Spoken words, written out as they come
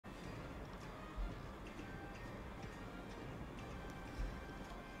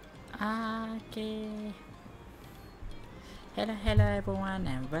Okay. Hello everyone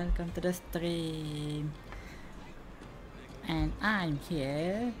and welcome to the stream. And I'm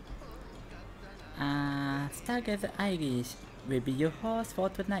here. Stargazer Iris will be your host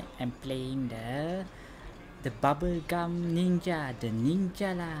for tonight. I'm playing the bubblegum ninja, the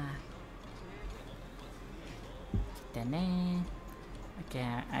Ninjala. Okay,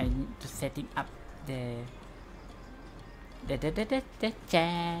 I need to setting up the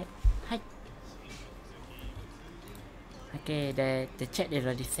chat. Hi. Okay, the chat is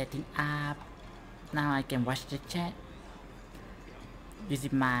already setting up. Now I can watch the chat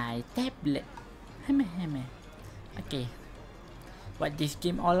using my tablet. Okay, what this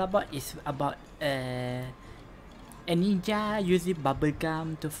game all about is about a ninja using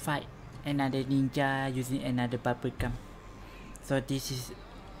bubblegum to fight another ninja using another bubblegum. So this is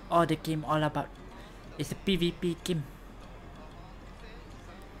all the game all about. It's a PvP game.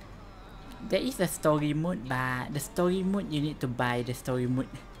 There is a story mode, but the story mode you need to buy the story mode.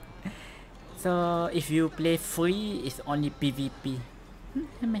 So if you play free, it's only PvP.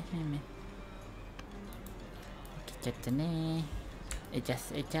 Macam ni.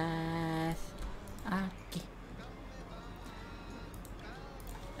 Adjust. Okay.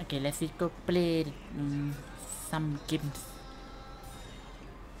 Okay, let's go play some games.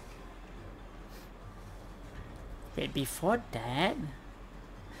 But before that,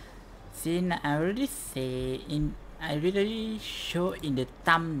 since I already show in the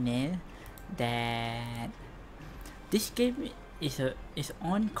thumbnail that this game is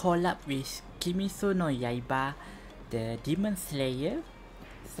on collab with Kimetsu no Yaiba, the Demon Slayer.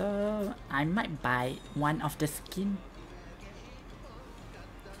 So I might buy one of the skin.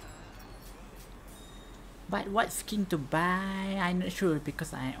 But what skin to buy, I'm not sure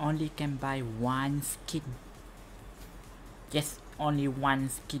because I only can buy one skin. Yes, only one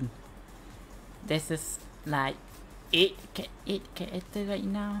skin. There's like 8 character right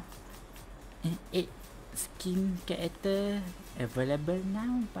now. 8 skin character available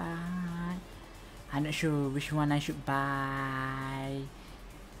now, but I'm not sure which one I should buy.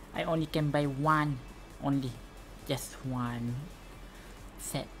 I only can buy one, just one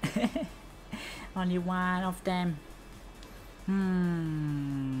set. Only one of them.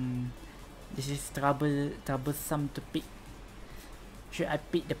 This is troublesome to pick. Should I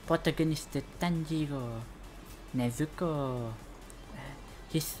pick the protagonist, the Tanjiro, Nezuko,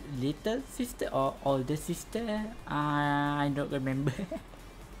 his little sister or older sister? I don't remember.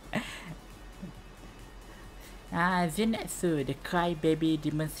 Zenitsu, the crybaby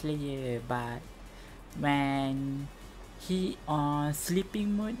demon slayer, but when he on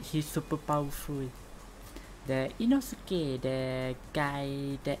sleeping mode, he's super powerful. The Inosuke, the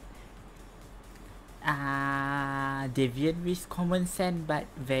guy that deviant with common sense but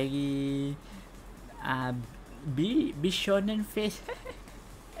very shonen face.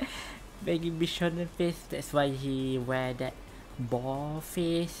 Very shonen face. That's why he wear that ball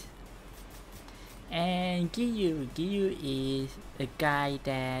face. And Giyu is a guy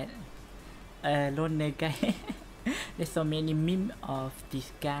that loner guy. There's so many memes of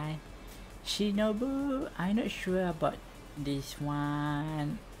this guy. Shinobu, I'm not sure about this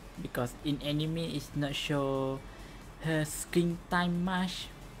one because in anime it's not show her screen time much,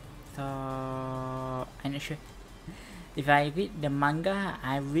 so I'm not sure. If I read the manga,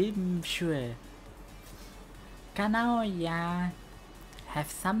 I will sure. Kanao, yeah, have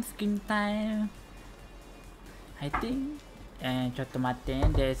some screen time. I think. And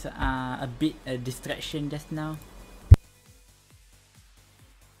Chotomate, there's a bit a distraction just now.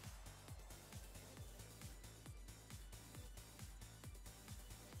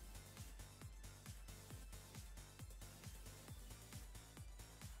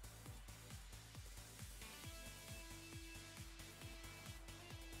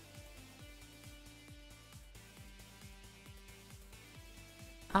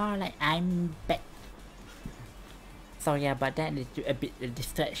 Alright, I'm back. Sorry about that, it's a bit of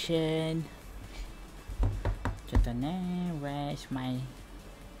distraction. Contohnya, where is my...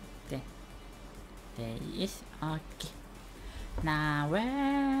 There it is. Okay. Now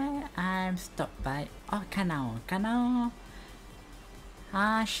where I'm stopped by... Oh, Kanao.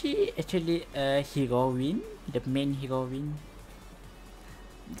 She actually a heroine, the main heroine.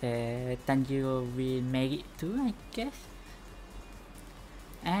 The Tanjiro will marry to, I guess.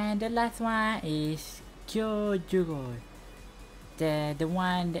 And the last one is Kyojuro, the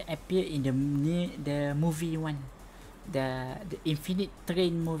one that appeared in the movie one, the Infinite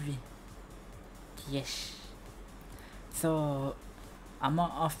Train movie. Yes. So among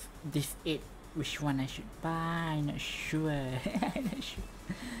of these 8, which one I should buy? I'm not sure. I'm not sure.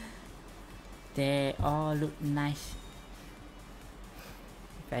 They all look nice.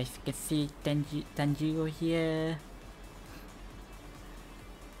 Guys, you can see Tanjiro here.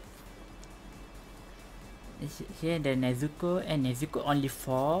 Here the Nezuko, and Nezuko only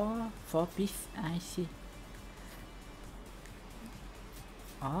four piece. I see.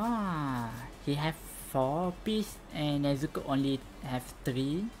 Ah, he have 4 piece and Nezuko only have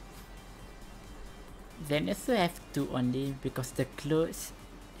 3. Then also have 2 only because the clothes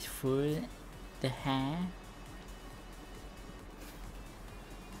is full, the hair.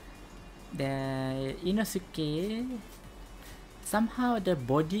 The Inosuke, somehow the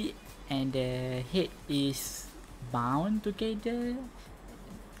body and the head is bound together.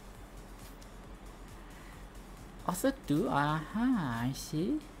 Also 2, I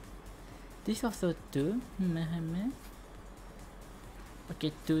see. This also 2.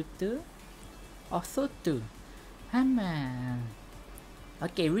 Okay, 2. Also 2.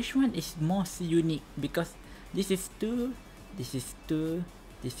 Okay, which one is most unique? Because this is 2, this is 2,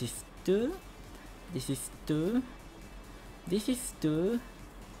 this is 2, this is 2, this is 2,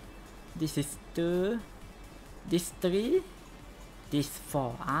 this is 2, this 3, this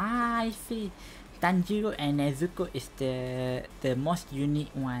 4. I see. Tanjiro and Nezuko is the most unique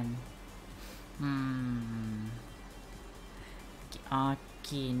one.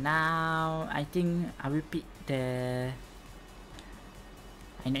 Okay, now I think I will pick the.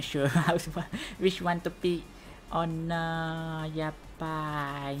 I'm not sure which one to pick. Oh no,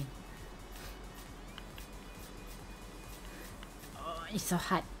 yapai. Oh, it's so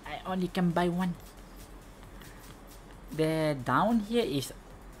hard. I only can buy one. The down here is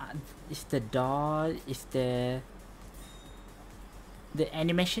the doll, is the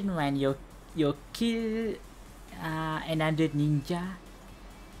animation when you kill another ninja.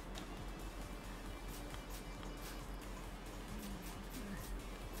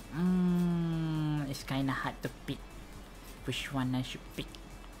 It's kinda hard to pick which one I should pick.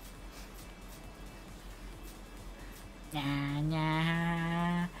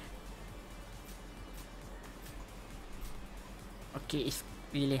 Okay, it's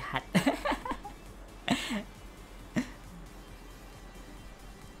really hard.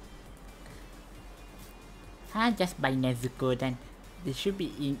 Just buy Nezuko then. This should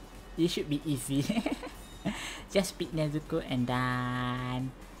be easy. Just pick Nezuko and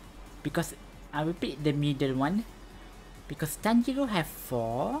then because I will pick the middle one because Tanjiro have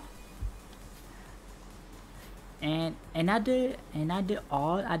 4 and another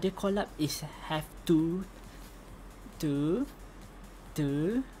all other collab is have 2.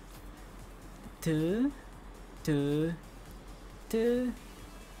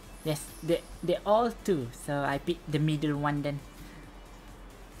 Yes, they all 2, so I pick the middle one then.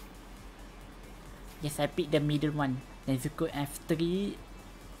 Yes, I pick the middle one. Nezuko have 3.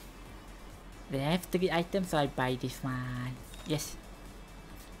 They have 3 items, so I buy this one. Yes.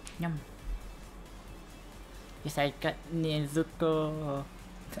 Yum. Yes, I got Nezuko.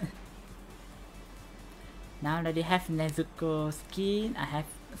 Now that they have Nezuko skin, I have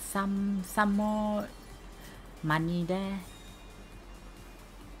some more money there.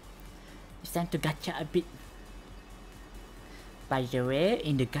 It's time to gacha a bit. By the way,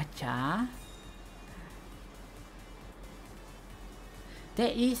 in the gacha,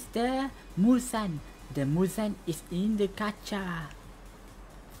 there is the Muzan. The Muzan is in the gacha.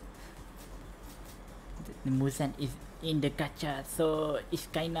 The Muzan is in the gacha, so it's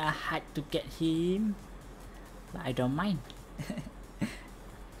kinda hard to get him. But I don't mind.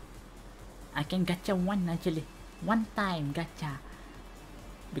 I can gacha one actually. One time gacha.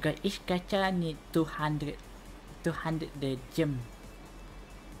 Because each gacha need 200 the gem.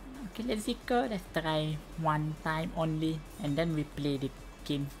 Okay, let's go. Let's try one time only and then we play the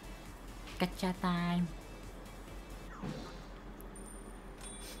game. Gacha time.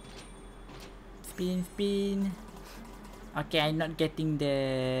 Spin. Okay, I'm not getting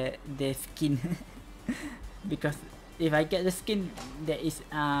the skin. Because if I get the skin, there is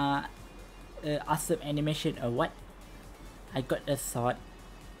awesome animation or what? I got a sword.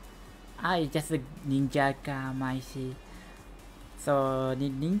 It's just a ninja gum, I see. So the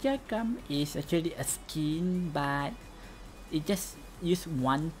ninja gum is actually a skin, but it just used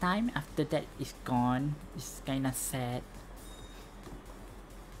one time. After that, it's gone. It's kinda sad.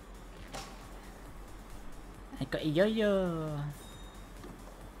 I got a yo-yo.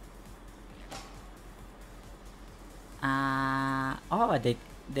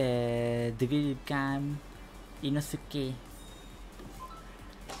 The drill gun Inosuke.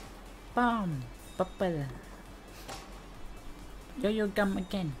 Bomb! Purple. Yo-yo gum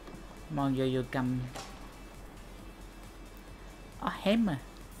again. More yo-yo gum. Oh, hammer.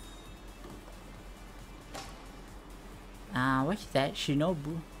 What's that?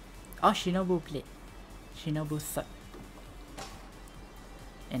 Shinobu. Oh, Shinobu blade. Shinobu sword.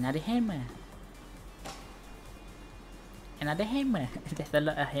 Another hammer. Another hammer. There's a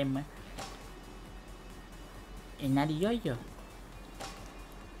lot of hammer. Another yo-yo.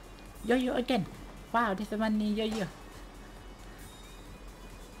 Yo-yo again. Wow, there's a money yo-yo.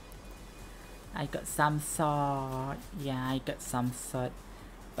 I got some sword. Yeah, I got some sword.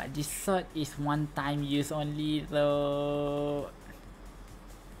 But this sword is one time use only, so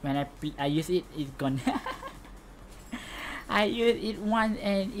when I use it, it's gone. I use it once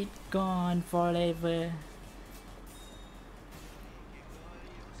and it's gone forever.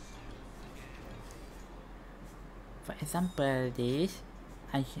 For example, this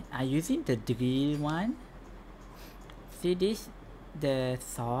I using the drill one. See this, the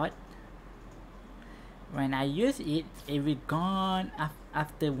sword. When I use it, it will gone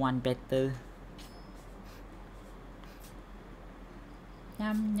after one battle.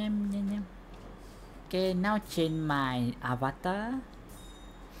 Yum yum yum yum. Okay, now change my avatar.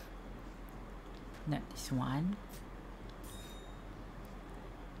 Not this one.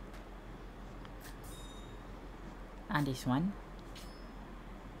 And this one.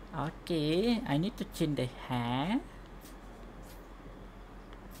 Okay, I need to change the hair.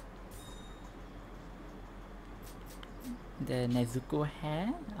 The Nezuko hair.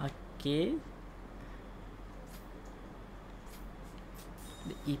 Okay.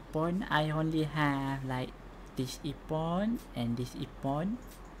 The ippon, I only have like this ippon and this ippon.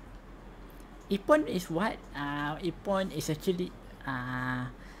 Ippon is what? Ippon is actually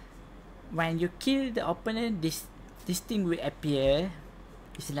when you kill the opponent, this thing will appear.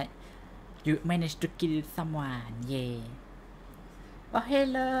 It's like you managed to kill someone. Yeah. Oh,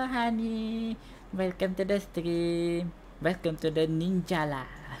 hello honey, welcome to the stream. Welcome to the Ninjala.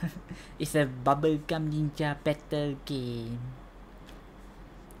 It's a bubblegum ninja battle game.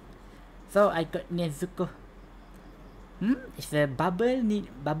 So I got Nezuko. It's a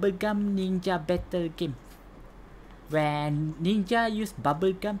bubblegum ninja battle game. When ninja use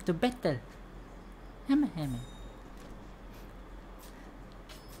bubblegum to battle. Hammer.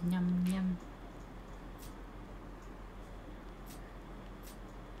 Yum yum.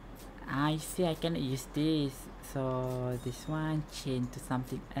 I see I cannot use this. So this one change to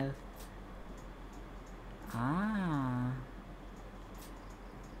something else. I'm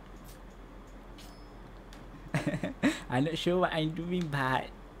not sure what I'm doing, but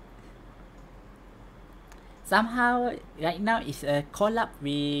somehow right now it's a collab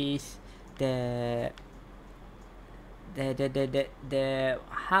with the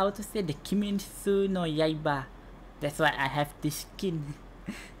how to say, the Kimetsu no Yaiba. That's why I have this skin.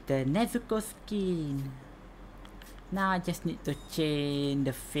 The Nezuko skin. Now I just need to change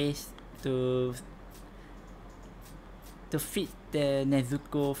the face to fit the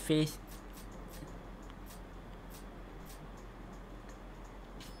Nezuko face.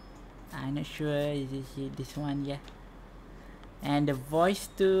 I'm not sure is this one, yeah. And the voice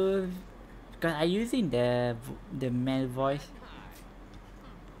too, because I'm using the male voice.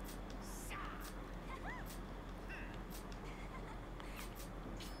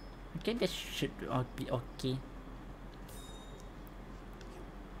 Okay, that should all be okay.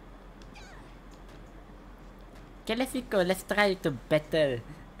 Okay, let's go. Let's try to battle.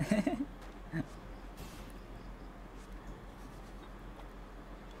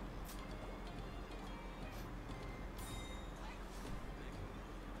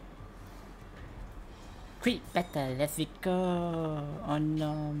 Quick battle. Let's go. Oh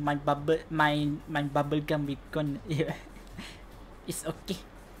no, my bubble gum is gone. It's okay.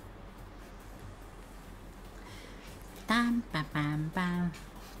 Tam pam pam pam.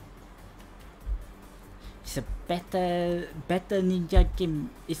 It's a battle ninja game.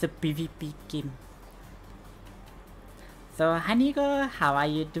 It's a PvP game. So Hanigo, how are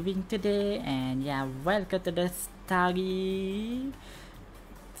you doing today? And yeah, welcome to the Starry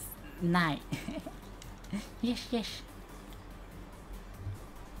Night. Yes.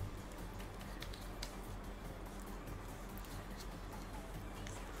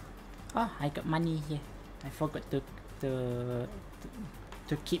 Oh, I got money here. I forgot to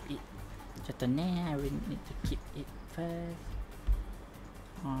keep it. I will need to keep it first.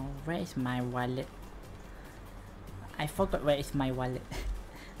 Oh, where is my wallet? I forgot where is my wallet.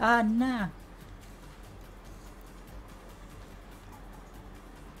 Oh no.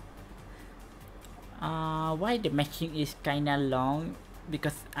 Why the matching is kinda long?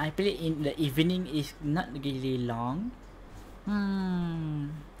 Because I play in the evening, is not really long.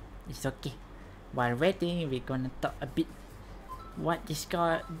 It's okay. While waiting, we're gonna talk a bit what this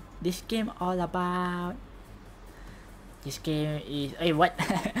game all about. This game is. Hey, what?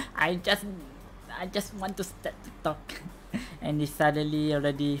 I just want to start to talk, and it suddenly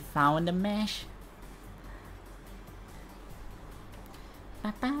already found the mesh.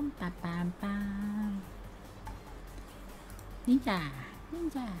 Pa pam pa pam pam. Ninja,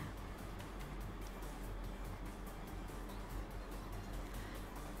 ninja.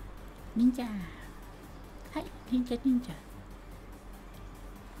 Ninja. Hi, ninja, ninja.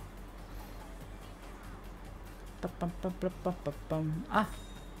 Pa pam pam pam pam pam pam. Ah,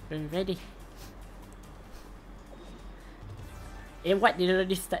 we're ready. Eh, what? Did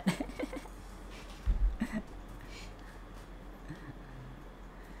already start?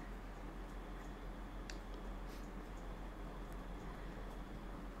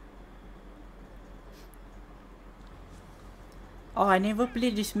 Oh, I never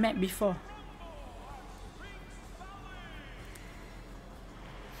played this map before.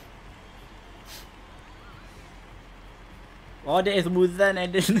 Oh, there is Muzan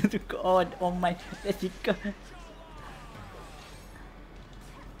and then oh my, let's go.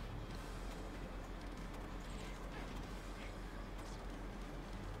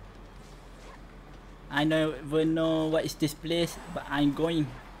 I never know what is this place, but I'm going.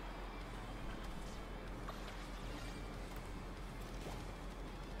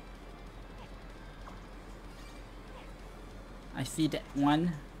 I see that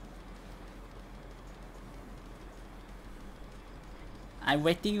one. I'm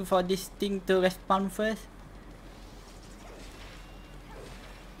waiting for this thing to respawn first.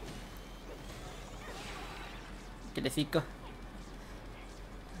 Okay, let's go.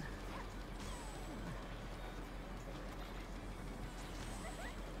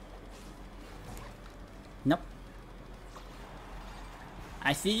 Nope.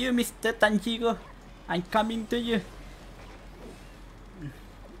 I see you, Mr. Tanjiro. I'm coming to you.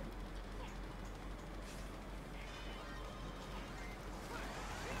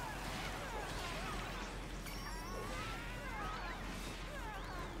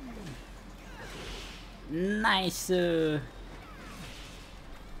 Nice. Ale?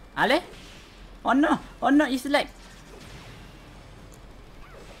 Oh no, it's like.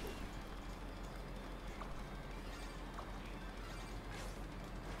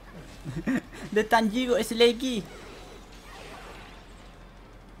 The Tanjiro is laggy.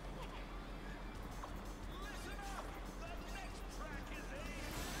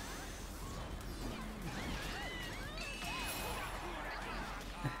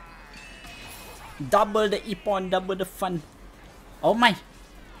 Double the Ipon, double the fun. Oh my.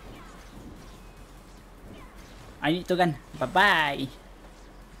 I need to run. Bye bye.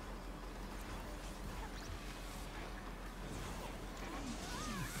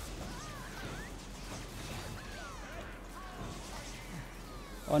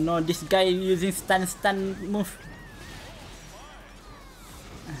 Oh no, this guy using stun move.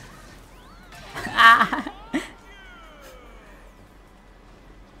 Ah.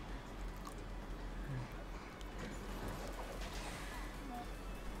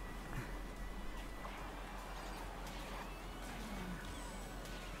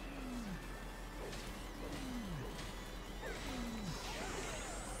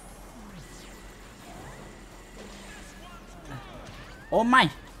 Oh my.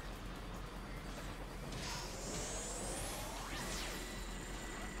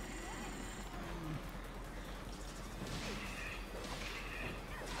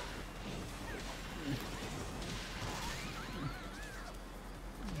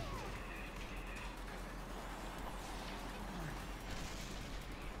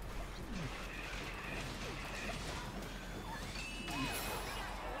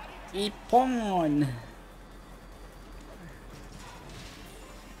 Ipon.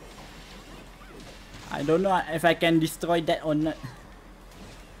 I don't know if I can destroy that or not.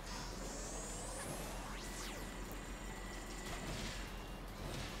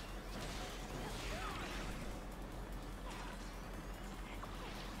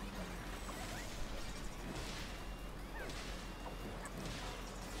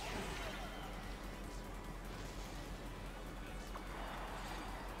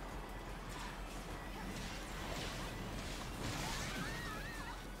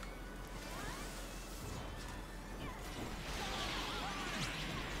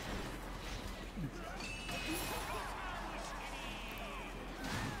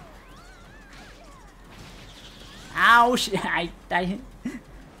 Ouch! I died.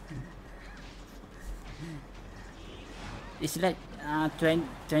 It's like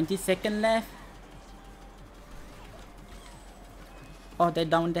 20 seconds left. Oh, they're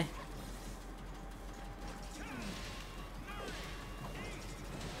down there.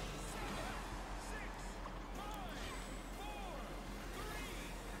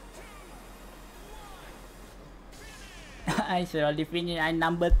 I should already finish. I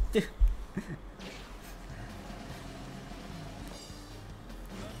number 2.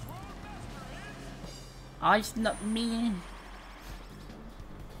 Oh, it's not me.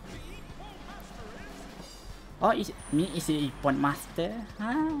 Oh, it's me. It's a point master.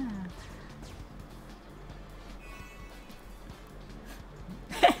 Ah.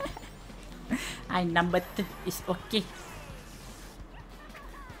 I number 2. It's okay.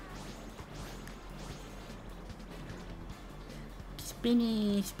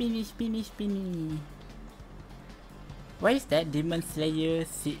 Spinny, spinny, spinny, spinny. Why is that? Demon Slayer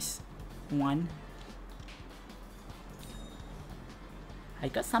 6-1. I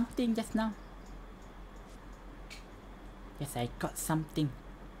got something just now. Yes, I got something.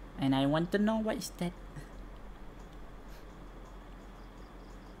 And I want to know what is that.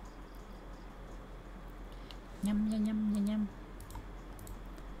 Yum, yum, yum, yum, yum.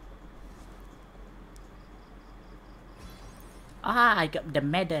 Ah, I got the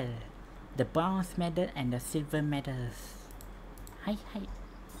medal. The bronze medal and the silver medals. Hi, hi.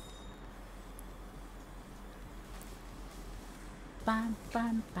 Bam,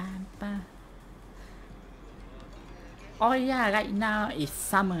 bam, bam, bam. Oh yeah, right now it's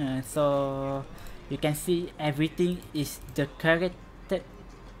summer, so you can see everything is decorated.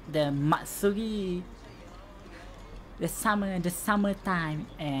 The Matsuri, the summertime,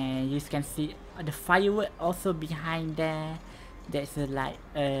 and you can see the firework also behind there. There's like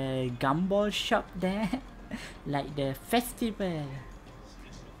a gumball shop there, like the festival.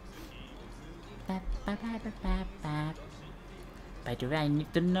 By the way, I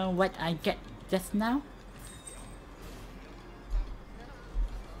need to know what I get just now.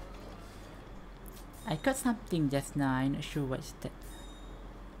 I got something just now. I'm not sure what's that.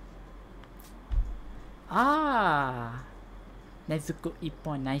 Ah, Nezuko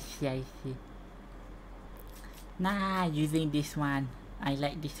Ippon. I see, I see. Nah, using this one. I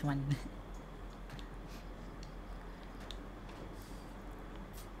like this one.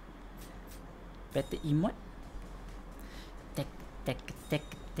 Better emote. Tek,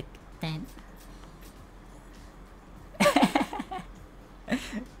 ten.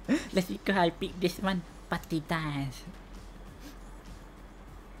 Let's see how I pick this one. Party dance.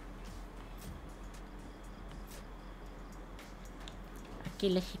 Okay,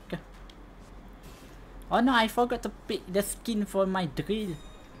 let's go. Oh no, I forgot to pick the skin for my drill.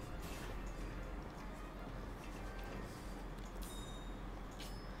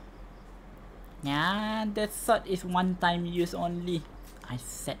 Yeah, the sword is one time use only. I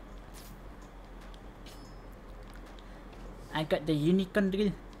said. I got the unicorn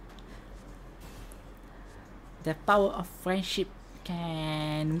drill. The power of friendship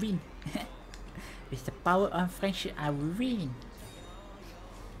can win. With the power of friendship, I will win.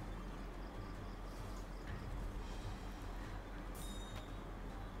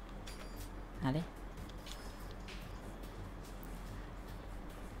 Allez.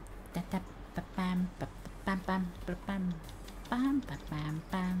 Pam pam pam pam pam pam pam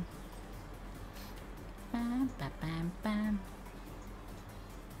pam pam pam pam pam.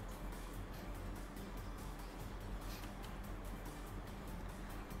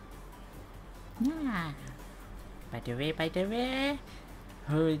 Yeah. By the way,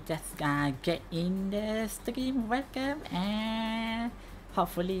 who just get in the stream, welcome, and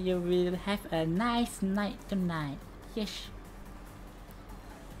hopefully you will have a nice night tonight. Yes.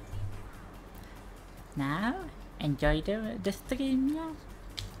 Now, enjoy the stream, yeah.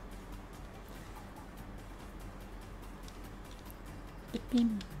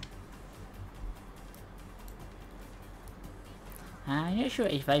 I'm not sure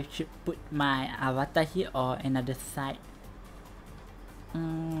if I should put my avatar here or another side.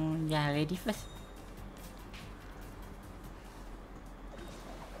 Yeah, ready first.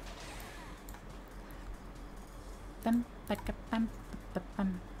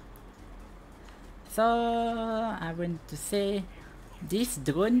 So I want to say this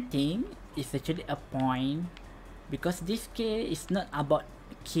drone thing is actually a point, because this game is not about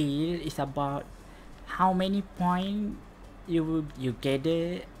kill, it's about how many points you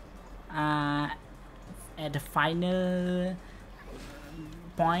gather at the final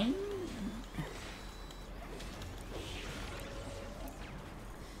point.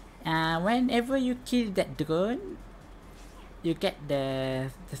 Whenever you kill that drone, you get the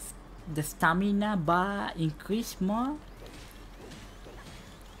stamina bar increase more.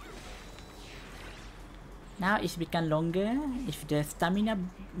 Now it's become longer. If the stamina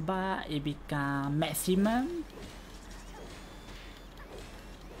bar it become maximum.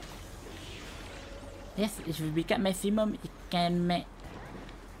 Yes, if it become maximum, it can make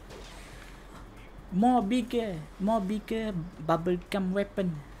More bigger bubblegum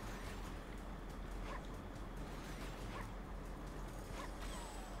weapon.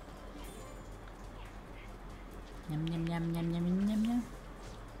 Yum yum yum yum yum yum yum.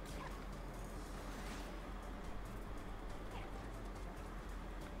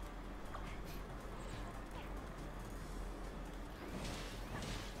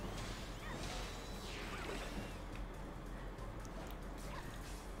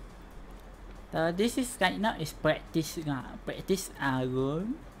 So this is right now is practice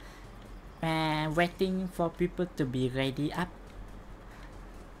room, and waiting for people to be ready up.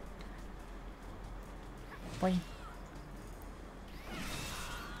 Point.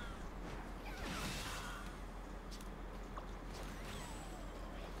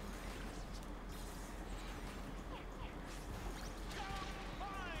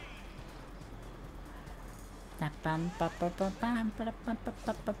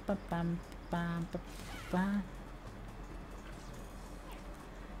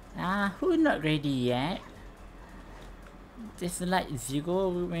 Who not ready yet? There's like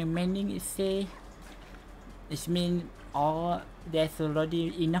 0 remaining. It say. It mean all there's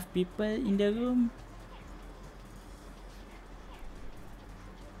already enough people in the room.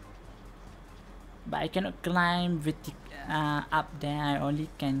 But I cannot climb up there. I only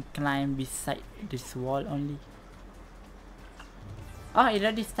can climb beside this wall only. Oh, it's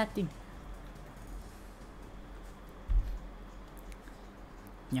already starting.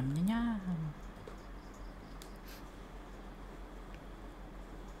 Yum yum yum.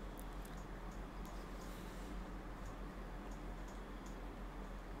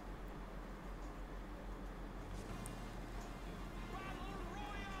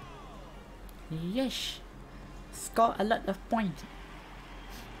 Yes, score a lot of points.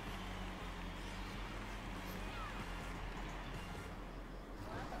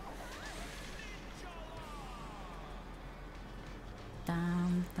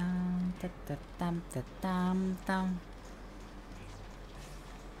 Tam tam ta ta tam ta tam tam.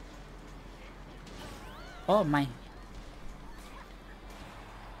 Oh my!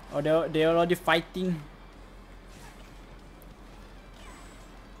 Oh, they're already fighting.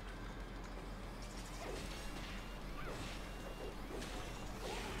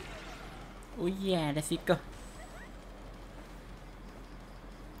 Oh yeah, let's go.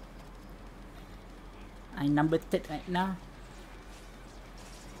 I'm number 3 right now.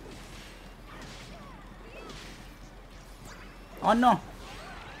 Oh no!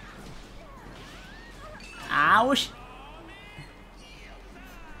 Ouch!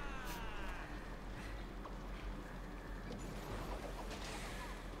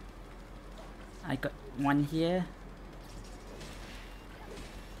 I got one here.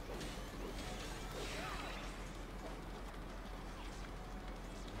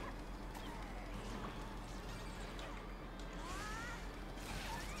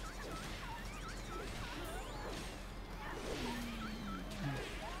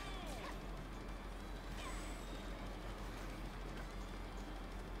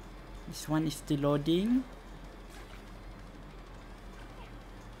 This one is still loading.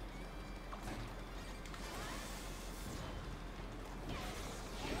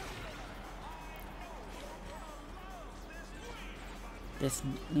 There's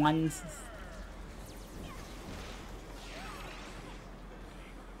one.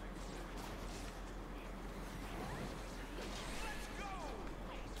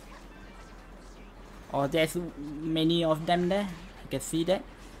 Oh, there's many of them there. I can see that.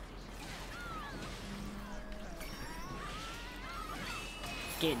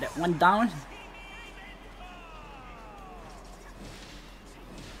 Okay, that one down.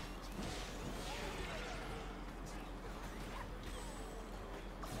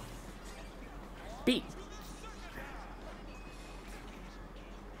 Beat.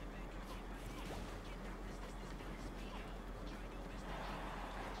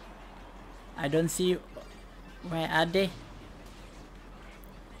 I don't see. Where are they?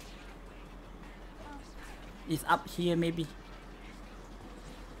 It's up here maybe.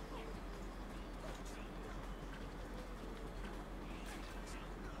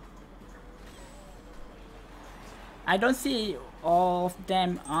 I don't see all of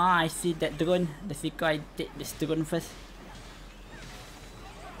them. Ah, I see that drone. Let's go. I take this drone first.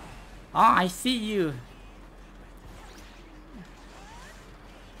 Ah, I see you.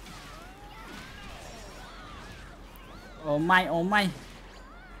 Oh my, oh my.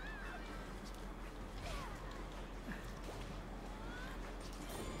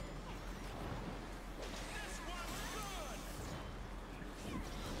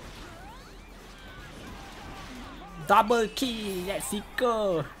 Double kill, let's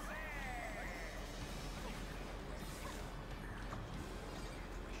go.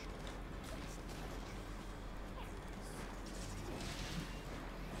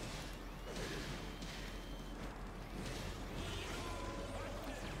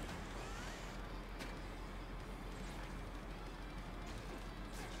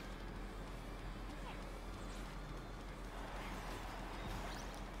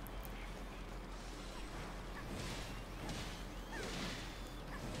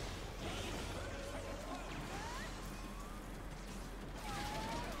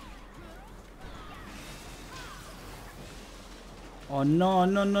 Oh no,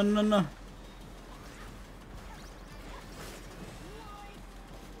 no, no, no, no.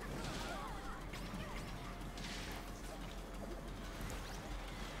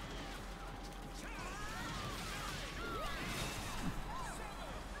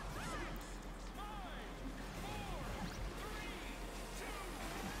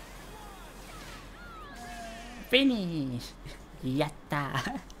 Finish!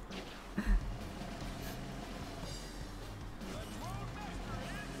 Yatta!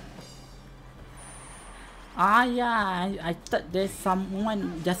 Ah yeah, I thought there's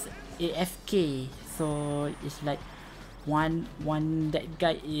someone just AFK. So it's like one that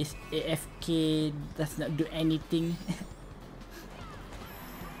guy is AFK, does not do anything.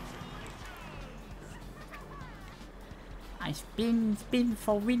 I spin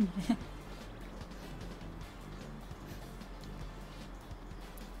for win.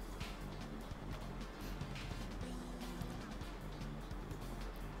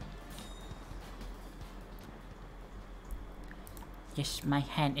 Yes, my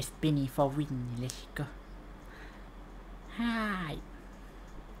hand is spinning for win. Let's go. Hi.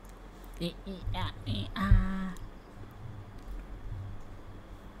 There's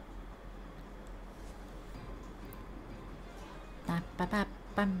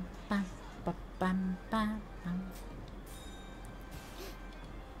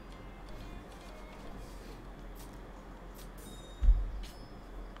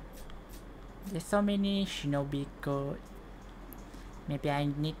so many shinobi code. Maybe I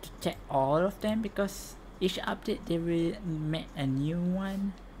need to check all of them because each update they will make a new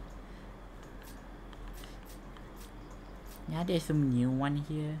one. Yeah, there's some new one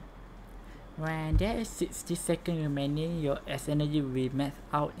here. When there is 60 seconds remaining, your S energy will max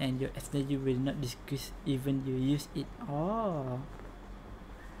out and your S energy will not decrease even you use it. Oh,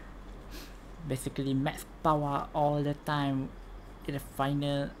 basically max power all the time in the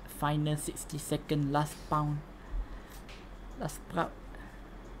final 60 second last pound. Last sprout.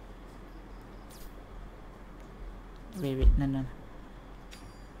 Wait, no.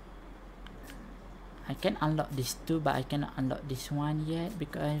 I can unlock this too, but I cannot unlock this one yet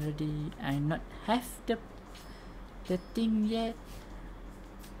because I not have the thing yet.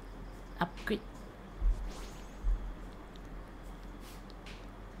 Upgrade.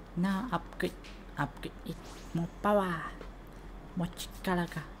 Now upgrade it. More power. More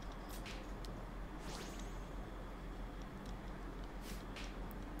chikalaka.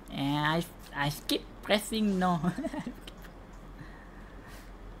 And I skip pressing no.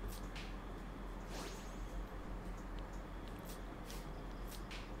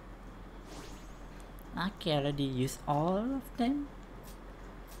 I can already use all of them.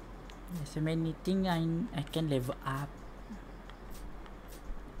 There's so many things I can level up.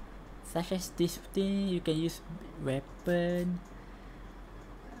 Such as this thing, you can use weapon,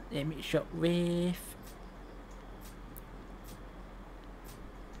 emit shockwave.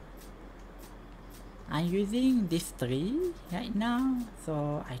 I'm using this 3 right now,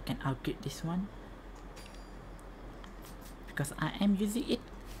 so I can upgrade this one because I am using it.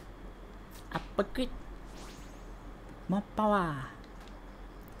 Upgrade. More power.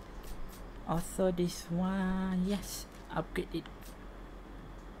 Also this one, yes, upgrade it.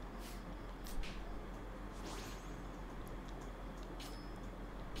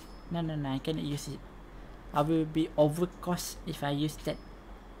 No, I cannot use it. I will be overcost if I use that.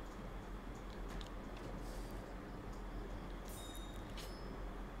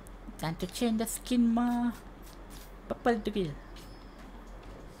 Time to change the skin ma. Purple drill.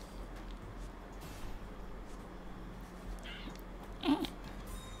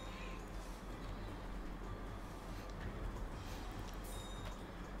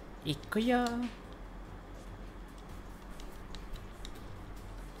 Ikuyo.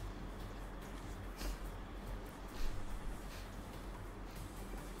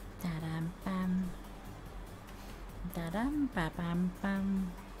 Tadam pam. Tadam pa pam pam.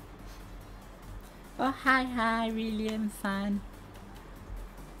 Oh hi William san.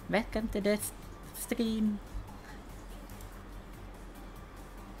 Welcome to the stream.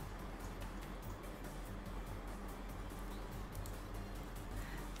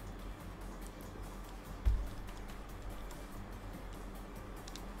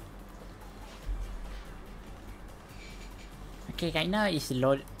 Okay, right now is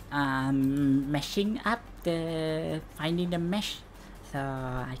meshing up finding the mesh, so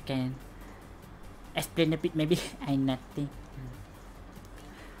I can explain a bit maybe. I nothing.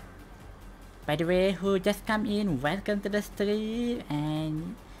 By the way, who just come in, welcome to the stream.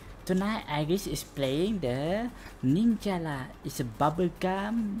 And tonight Iris is playing the Ninjala. It's a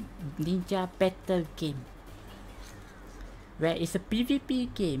bubblegum ninja battle game. where it's a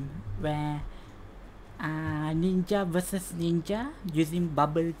PvP game where ninja versus ninja using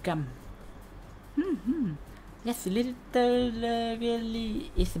bubble gum. Yes,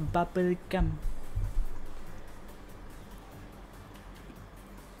 literally is bubble gum.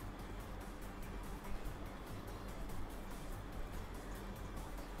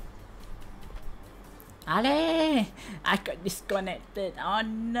 Ale! I got disconnected. Oh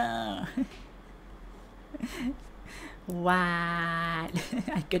no! What?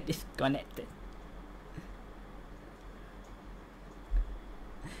 I got disconnected.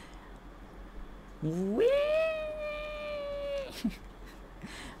 Whee!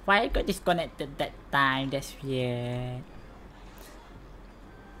 Why I got disconnected that time? That's weird.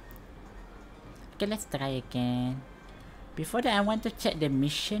 Okay, let's try again. Before that, I want to check the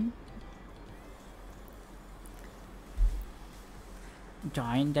mission.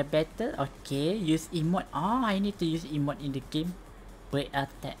 Join the battle. Okay, use emote. Oh, I need to use emote in the game. Break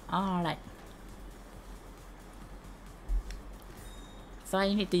attack. Alright. So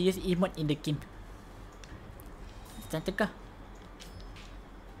I need to use emote in the game. It's time to go.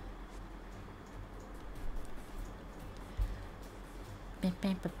 Pam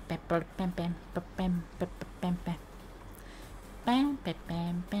pam pam pam pam pam pam pam pam pam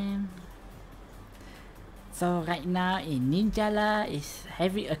pam pam. So right now in Ninjala is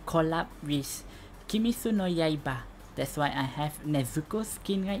having a collab with Kimetsu no Yaiba. That's why I have Nezuko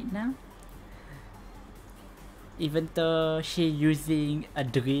skin right now. Even though she using a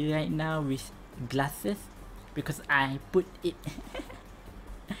drill right now with glasses because I put it.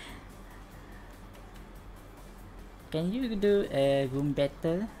 Can you do a room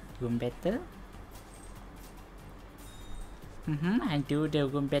battle? Room battle? I do the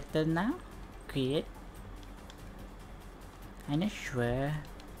room battle now. Create. I'm not sure.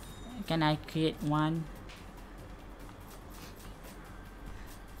 Can I create one?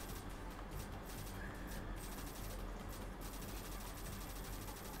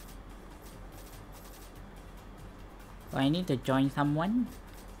 Oh, I need to join someone.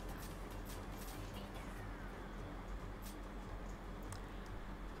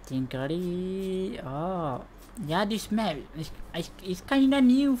 Tinkary. Oh, yeah, this map is kinda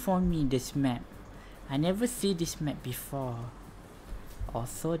new for me, this map. I never see this map before.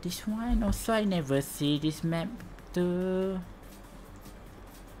 Also this one, also I never see this map too.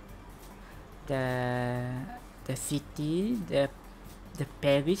 The city, the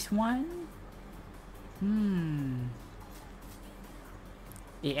Paris one.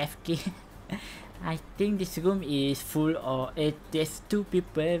 AFK. I think this room is full or there's two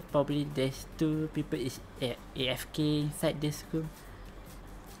people, probably there's two people is AFK inside this room.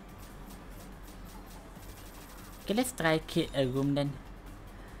 Okay, let's try create a room then.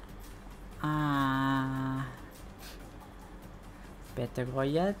 Battle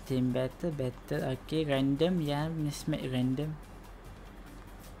Royale, team battle, okay, random, yeah, let's make random.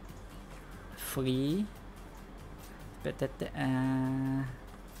 Free.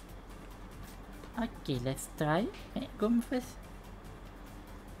 Okay, let's try make room first.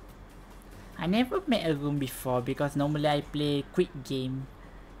 I never made a room before because normally I play quick game.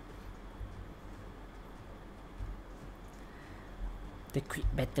 The quick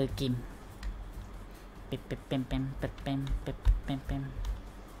battle game. Wait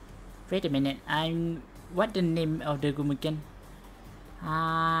a minute, what the name of the room again?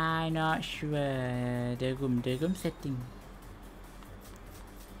 I'm not sure. The room setting.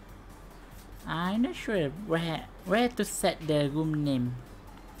 I'm not sure where to set the room name.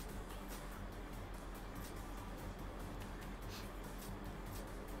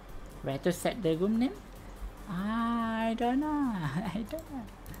 Where to set the room name? I don't know. I don't know.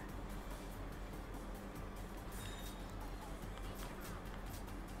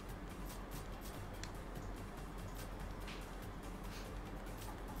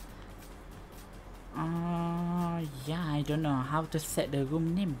 Yeah, I don't know how to set the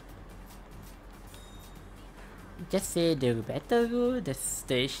room name. Just say the battle room, the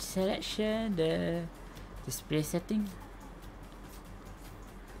stage selection, the display setting.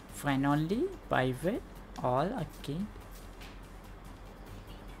 Friend only, private, all, okay.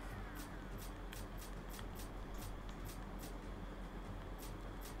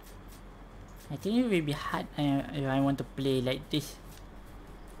 I think it will be hard if I want to play like this.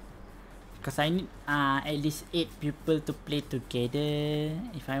 Because I need at least 8 people to play together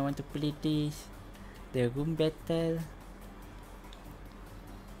if I want to play this. The room battle.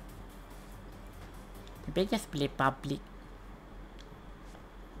 Maybe I just play public.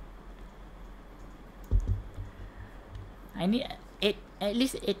 I need at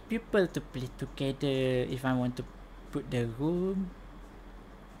least 8 people to play together if I want to put the room.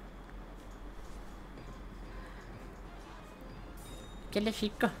 Okay, let's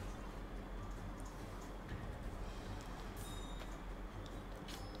go.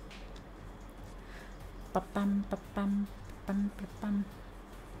 Papam papam papam papam.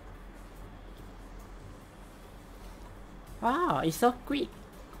 Wow, it's so quick.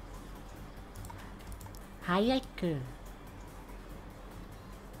 Hiker.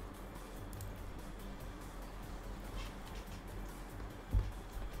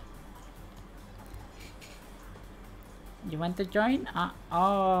 You want to join?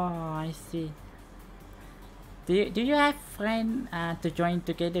 Oh, I see. Do you have friend to join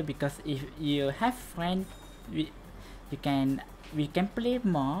together? Because if you have friend, we can play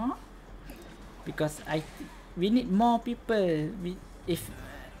more. Because we need more people.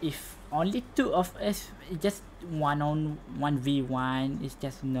 If only 2 of us, just 1v1, it's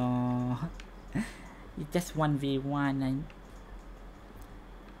just no. It's just 1v1 and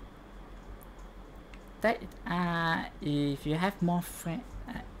that if you have more friend,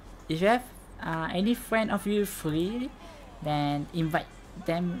 if you have any friend of you free, then invite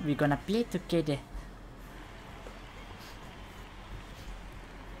them. We're gonna play together.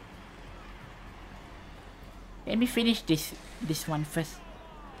 Let me finish this one first.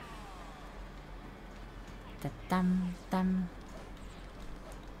 Tam tam.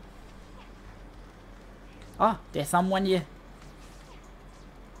 Oh, there's someone here.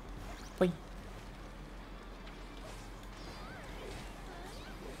 Wait.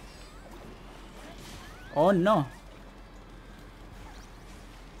 Oh no.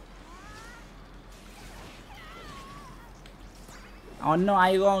 Oh no,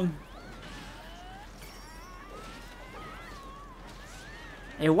 I wrong.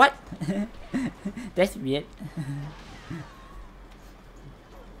 Hey, what? That's weird.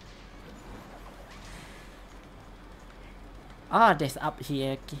 Oh, that's up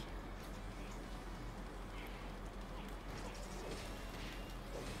here. Okay.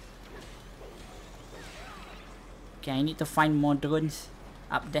 Okay, I need to find more drones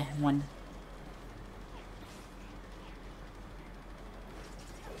up there. One.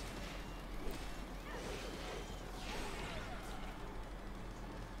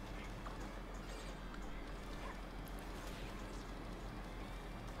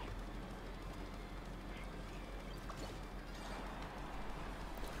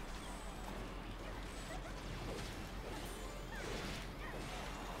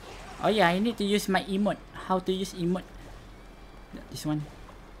 Oh yeah, I need to use my emote. How to use emote? This one.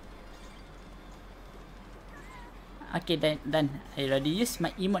 Okay, done. I already used my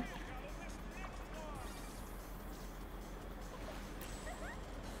emote.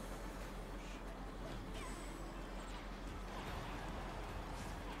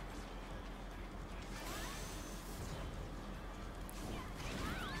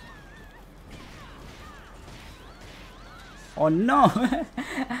 Oh no!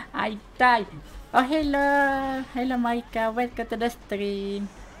 I died. Oh hello, hello Micah. Welcome to the stream.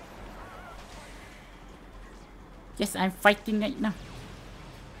 Yes, I'm fighting right now.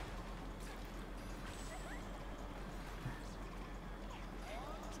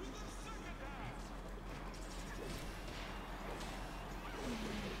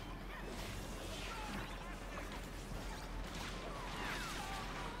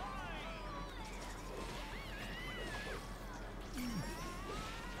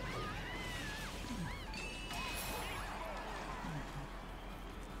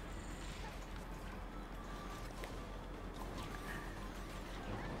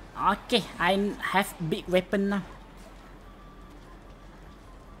 Okay, I have big weapon now.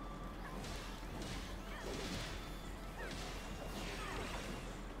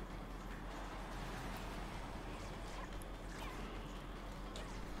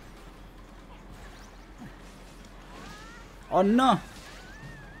 Oh no!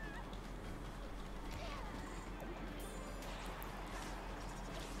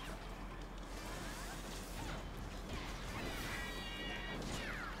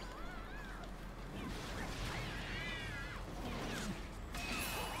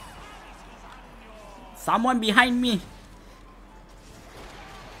 Someone behind me.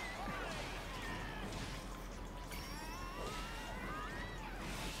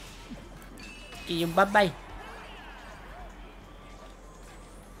 Okay, bye-bye.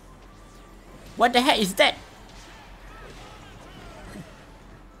 What the heck is that?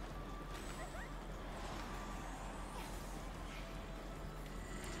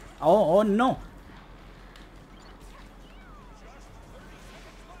 Oh no.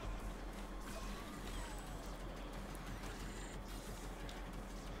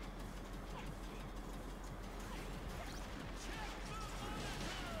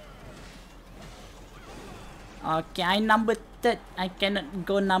 Okay, I number third. I cannot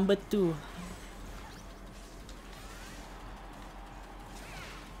go number 2.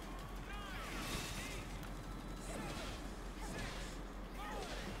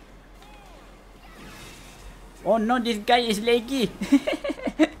 Oh no, this guy is laggy.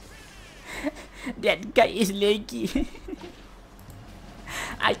 That guy is laggy.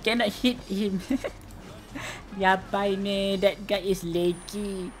 I cannot hit him. Yapai ne, that guy is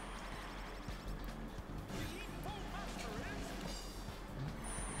laggy.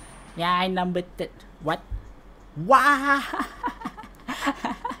 Yeah, I number third. What? Wow!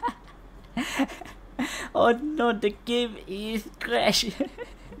 Oh no, the game is crashed.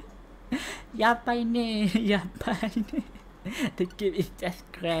 Yapai ne, yapai ne. The game is just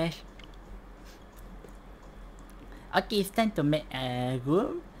crashed. Okay, it's time to make a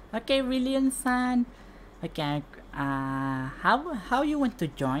room. Okay, William-san. Okay, how you want to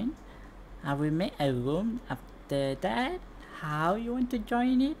join? I will make a room. After that, how you want to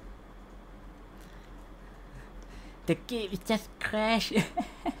join it? The game is just crashed.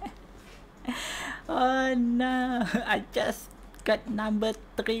 Oh no, I just got number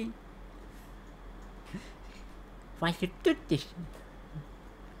 3. Why you do this?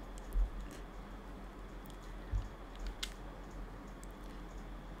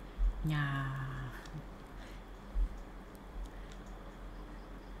 Yeah.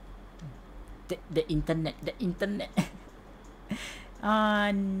 The internet.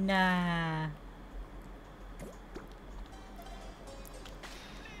 Oh no.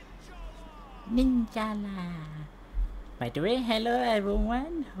 Ninjala. By the way, hello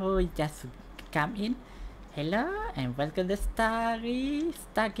everyone who just come in. Hello and welcome to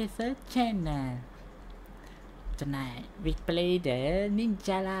Stargazer channel. Tonight we play the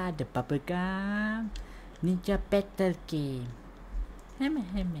Ninjala, the bubblegum ninja battle game.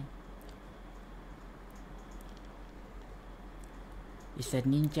 Heme. It's a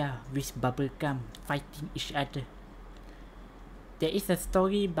ninja with bubblegum fighting each other. There is a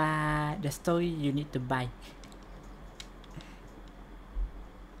story, but the story you need to buy.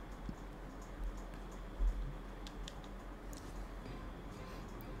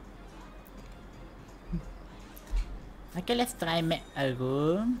 Okay, let's try make a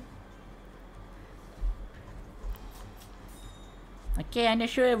room. Okay, I'm not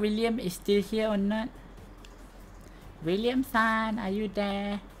sure William is still here or not. William-san, are you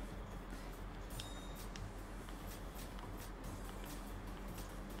there?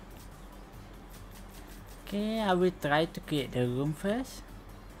 Okay, I will try to create the room first.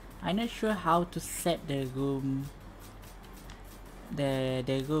 I'm not sure how to set the room, the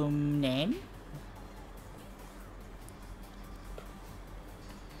room name.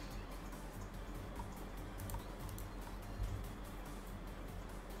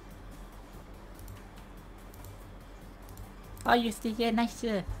 Oh, you still here? Nice.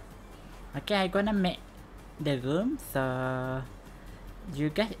 Okay, I'm gonna make the room. So, you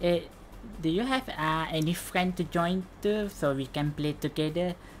guys, do you have any friend to join too, so we can play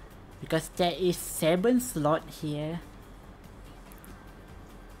together? Because there is 7 slots here.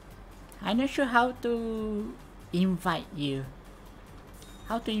 I'm not sure how to invite you.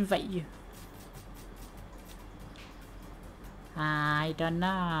 How to invite you? I don't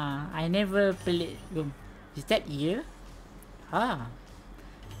know. I never played room. Is that you? Ah.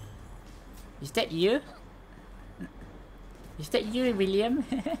 Is that you? Is that you, William?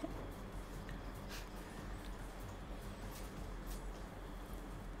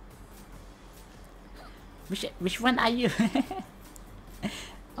 Which one are you?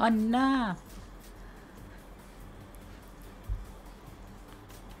 Oh no.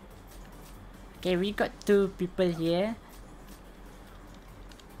 Okay, we got 2 people here.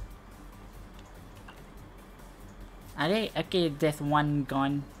 Are they? Okay, there's one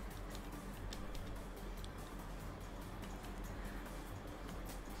gone.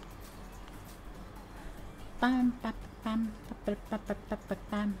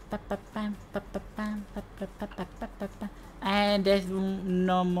 And there's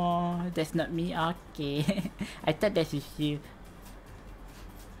no more. That's not me. Okay. I thought that is you.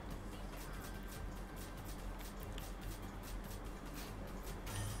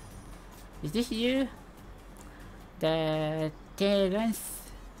 Is this you? The Dragons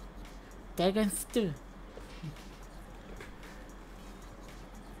too.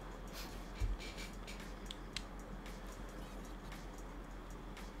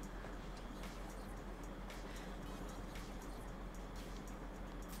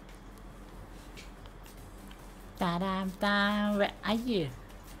 Ta-da-da, where are you?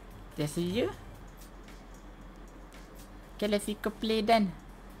 That's you? Okay, let's go play then.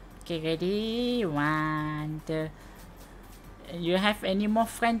 Okay, ready? 1, 2. You have any more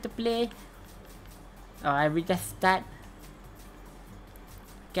friends to play? Or I will just start.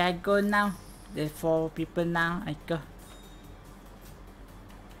 Okay, I go now. There's 4 people now. I go.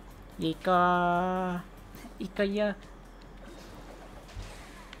 Iko yo.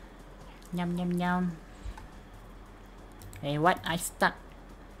 Nhum nhum nhum. Hey, what? I stuck.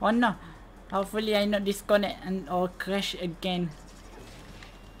 Oh no. Hopefully I not disconnect and or crash again.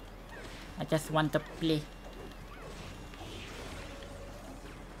 I just want to play.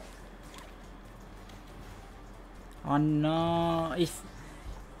 Oh no, it's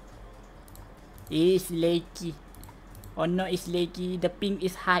laggy. Oh no, it's laggy. The ping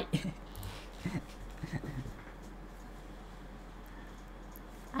is high.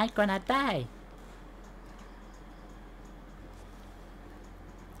 I gonna die.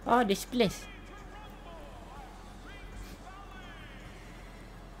 Oh, this place.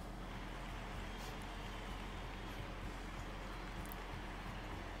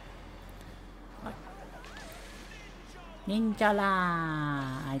 Ninjala.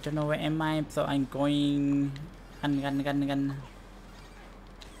 I don't know where am I, so I'm going. Run.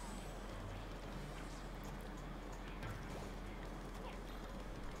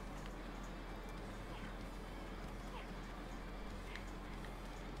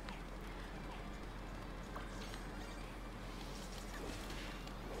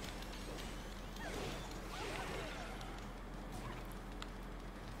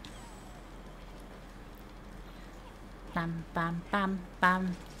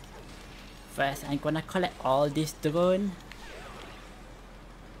 Pam. First, I'm gonna collect all this drone.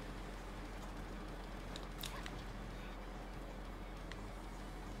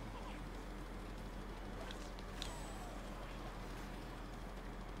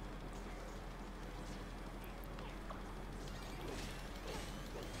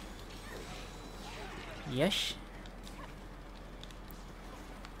 Yes.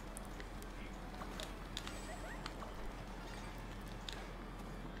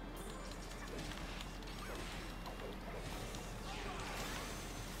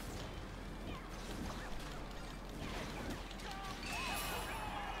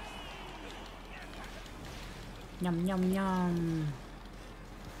 Nhum.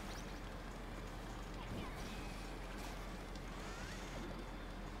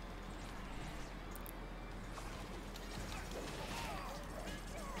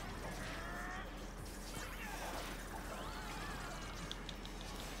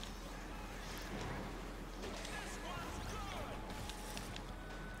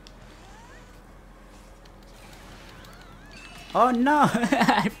 Oh no,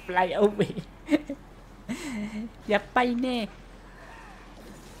 I fly away. อย่าไปแน่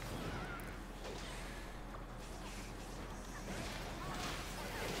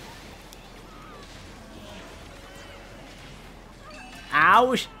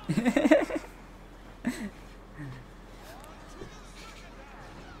Ouch.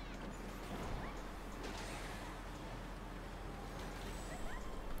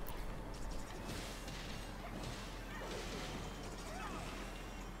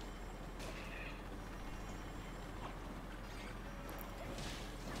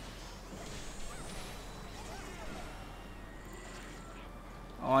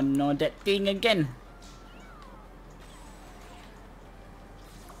 Oh no, that thing again.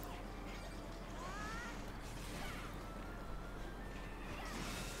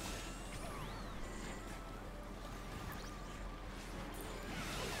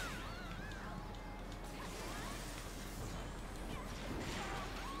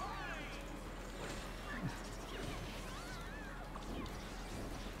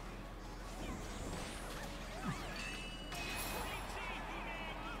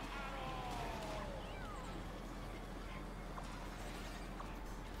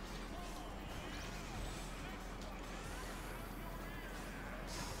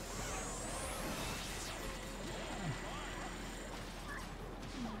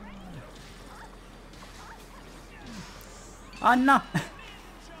 Oh no.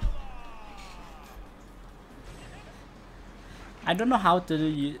 I don't know how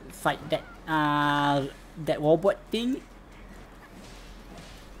to fight that robot thing.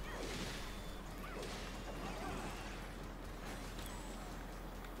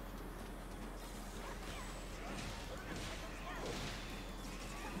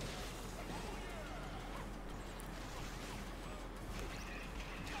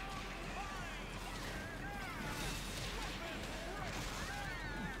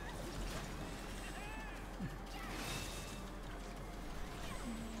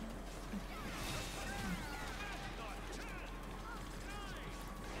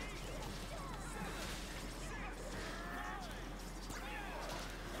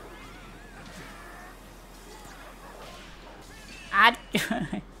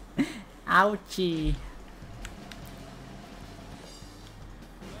 Ouchie.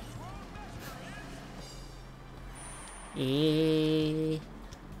 Eh.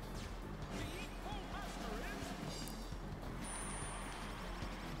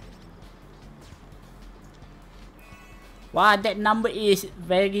 Wow, that number is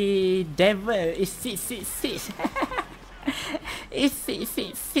very devil. It's 666. It's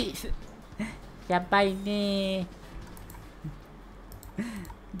 666. Siapa ini?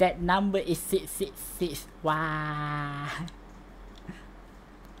 That number is 666. Wow.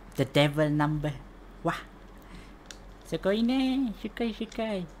 The devil number. Wah. Sukoi ni.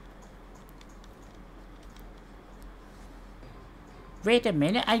 Sukai. Wait a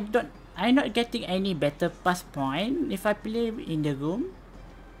minute. I'm not getting any better pass point if I play in the room.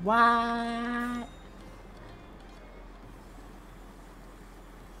 What?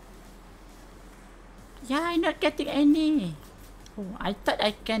 Yeah, I'm not getting any. Oh, I thought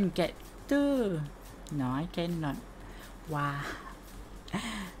I can get two. No, I cannot. Wow.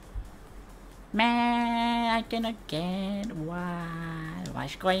 Man, I cannot get. Wow.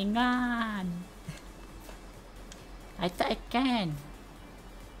 What's going on? I thought I can.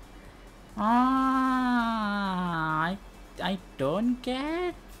 I don't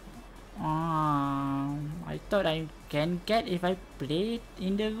get. I thought I can get if I play it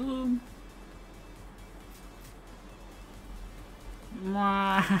in the room.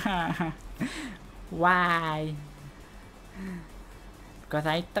 Why? Because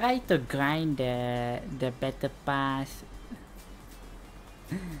I try to grind the better pass.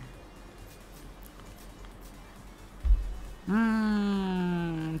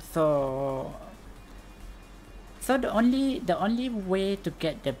 So the only way to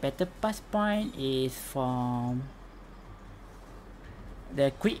get the better pass point is from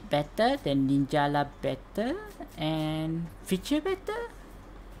the quick battle, the Ninjala battle, and feature battle.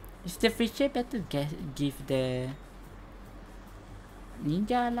 Is the feature battle give the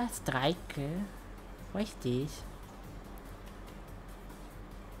Ninjala striker? What is this?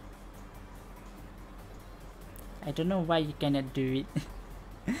 I don't know why you cannot do it.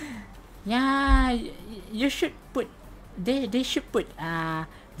 Yeah, you should put. They should put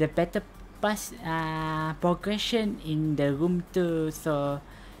the better pass progression in the room too. So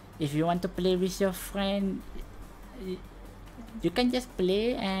if you want to play with your friend, you can just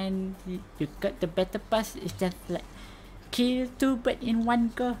play and you got the better pass. It's just like kill two birds in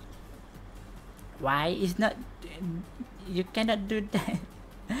one go. Why is not? You cannot do that.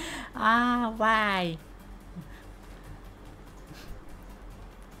 Why?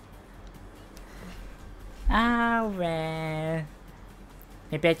 Well,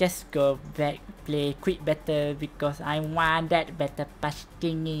 maybe I just go back play quick battle because I want that better pass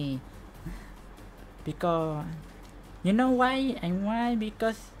thingy. Because you know why I want,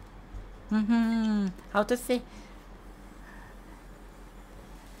 because how to say,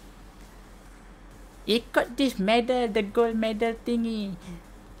 it got this medal, the gold medal thingy.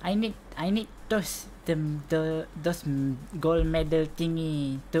 I need those gold medal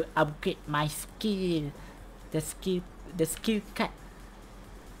thingy to upgrade my skill. The skill cut.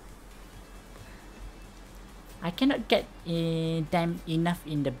 I cannot get them enough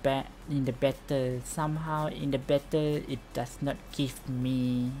in the battle. Somehow in the battle it does not give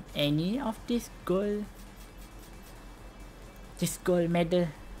me any of this gold medal.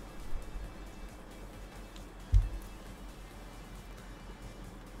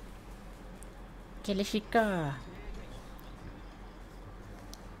 Okay, let's go.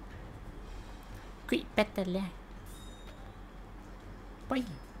 Quick battle lah. Boy.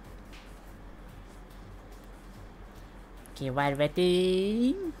 Okay, while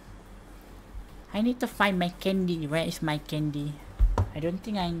waiting, I need to find my candy. Where is my candy? I don't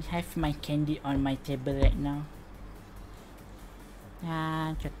think I have my candy on my table right now.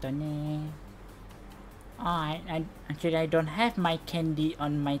 Contoh ni. Actually I don't have my candy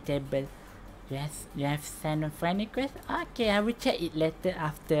on my table. Yes, you have sent a friend request? Okay, I will check it later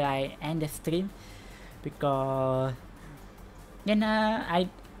after I end the stream. Because you know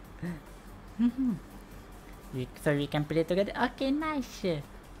so we can play together. Okay, nice.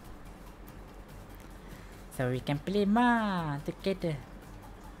 So we can play more together.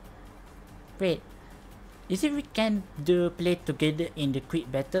 Wait, is it we can play together in the quick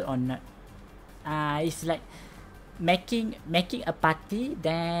battle or not? It's like making a party,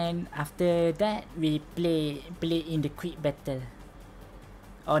 then after that we play in the quick battle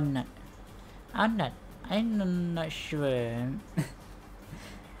or not? I'm not sure.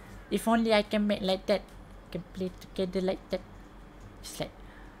 If only I can make like that, can play together like that. It's like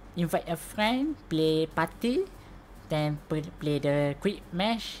invite a friend, play party, then play the quick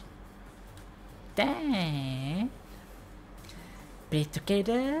match. Then play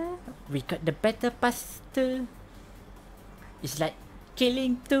together. We got the better faster. It's like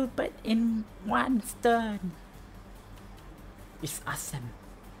killing two birds in one stone. It's awesome.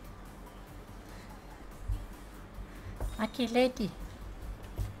 Okay, lady.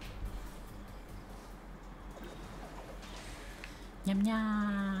 Yum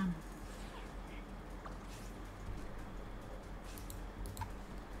yum.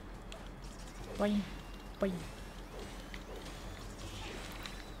 Boy, boy.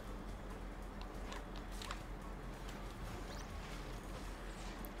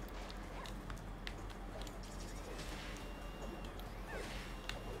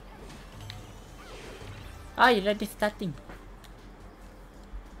 Oh, you're already starting.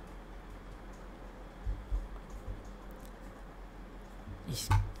 Is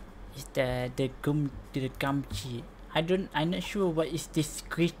the gumchi. I'm not sure what is this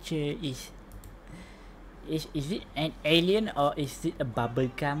creature is. Is it an alien or is it a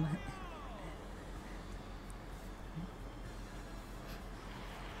bubble gum?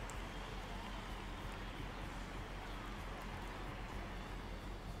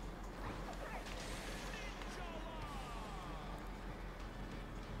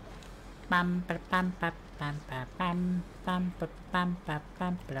 Pam pam pam pam pam pam pam pam pam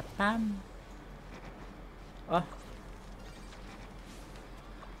pam pam pam. Oh.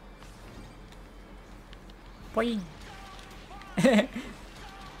 Boy.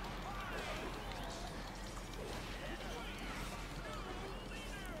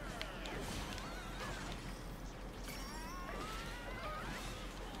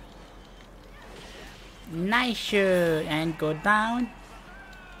 Nice shot and go down.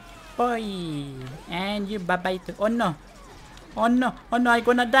 Boy. And you bye bye too. Oh no. Oh no. Oh no, I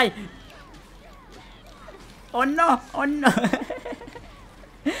gonna die. Oh no. Oh no.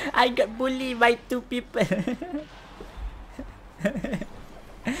 I got bullied by two people.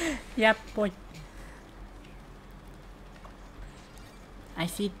 Yeah, boy. I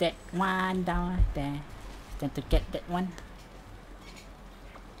see that one down there. Time to get that one.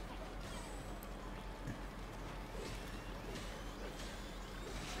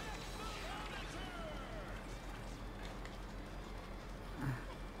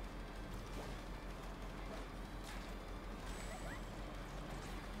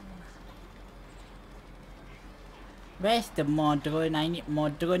 Where's the more drone? I need more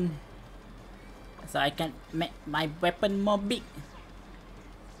drone so I can make my weapon more big.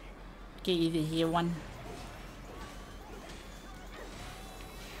 Okay, is it here one?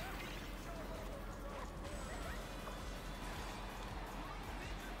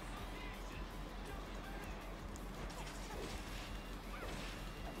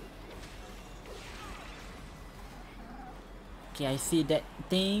 Okay, I see that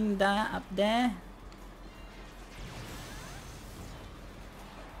thing there up there.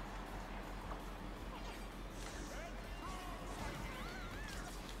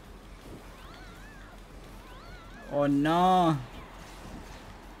 Oh no.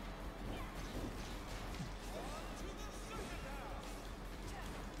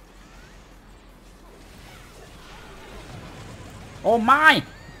 Oh my.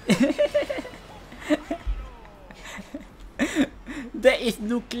 That is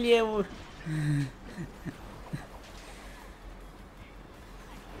nuclear.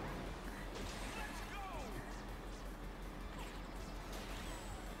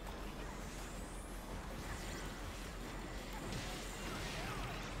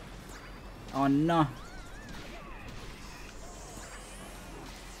 Oh no.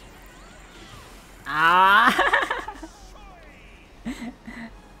 Ah.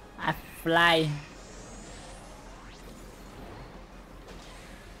 I fly.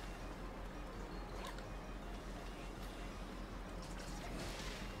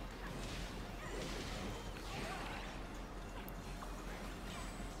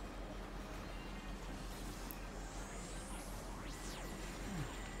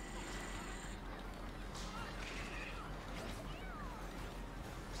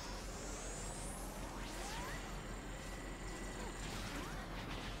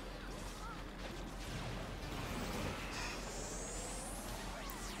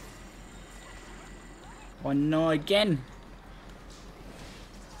 Oh no, again.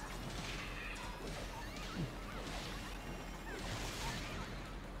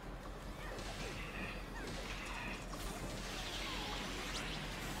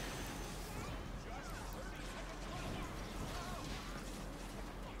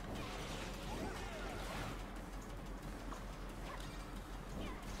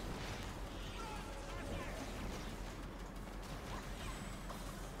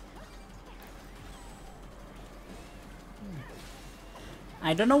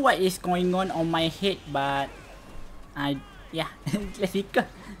 I don't know what is going on my head, but yeah, let's go.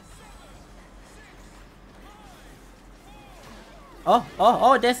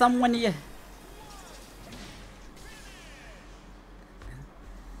 Oh, there's someone here.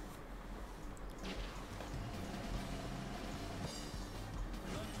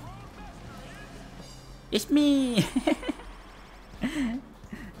 It's me.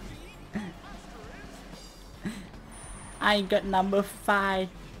 I got number 5.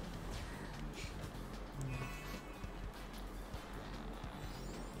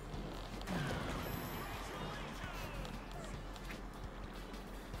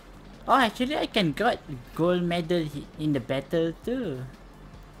 Oh, actually I can get gold medal in the battle too.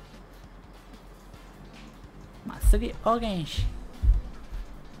 Mastery orange.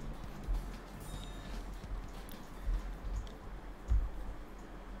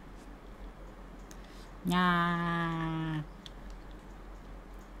 Nah.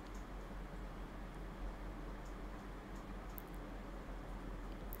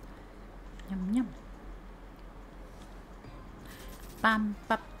 Yum yum. Pam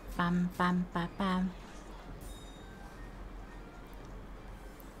pam pam pam pam pam.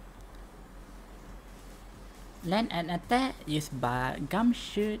 Land and attack used by gum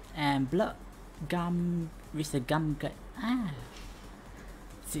shoot and block gum with a gum gut.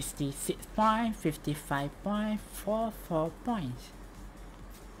 66 points, 55 points, 4 points.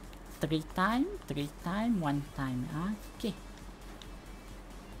 3 times, 1 time. Okay.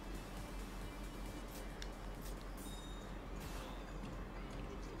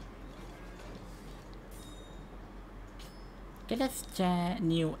 Okay, let's check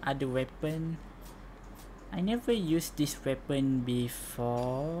new other weapon. I never used this weapon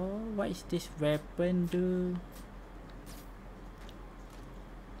before. What is this weapon do?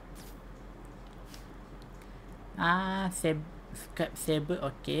 Scrap saber,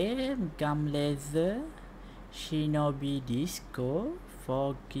 okay. Gum laser, shinobi disco,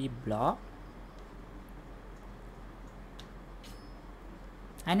 foggy block.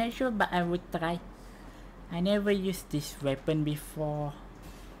 I'm not sure, but I would try. I never used this weapon before.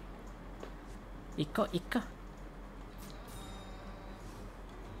 Iko.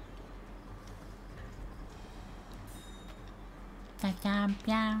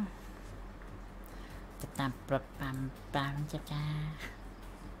 Champion.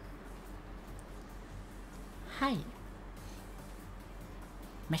 Hi.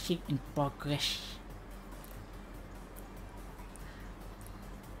 Machine in progress.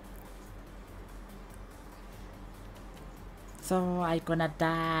 So I gonna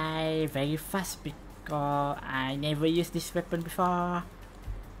die very fast because I never used this weapon before.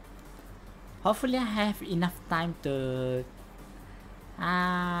 Hopefully I have enough time to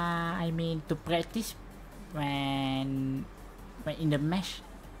to practice when in the match.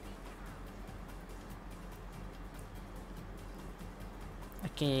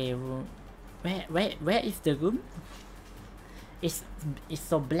 Okay, where is the room? It's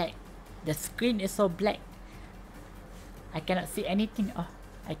so black. The screen is so black. I cannot see anything. Oh,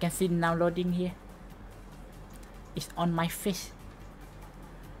 I can see now loading here. It's on my face.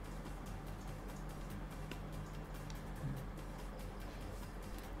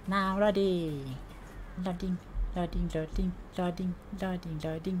 Now loading.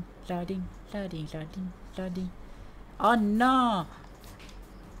 Oh no!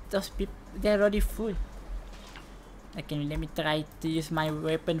 Those people, they're already full. Okay, let me try to use my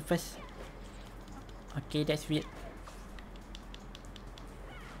weapon first. Okay, that's weird.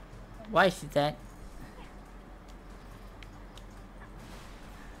 Why is that?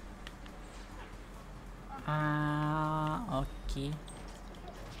 Okay.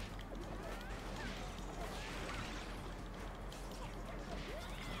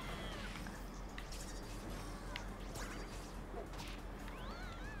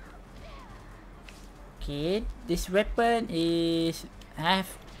 Okay, this weapon is have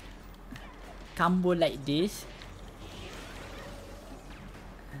combo like this.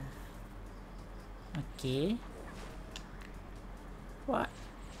 Okay. What?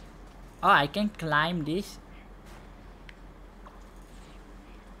 Oh, I can climb this.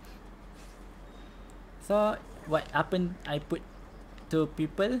 So what happened? I put 2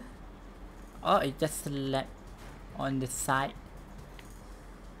 people. Oh, it just slapped on the side.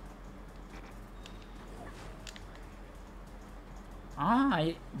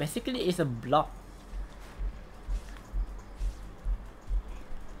 Basically it's a block.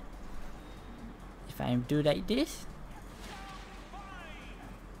 If I do like this,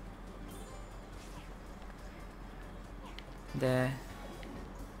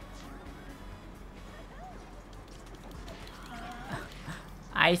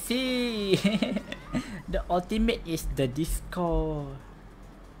 I see. The ultimate is the disco.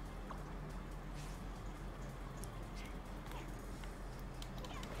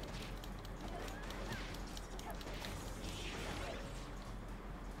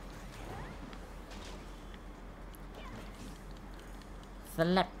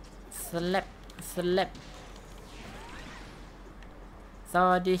 Slap, slap, slap.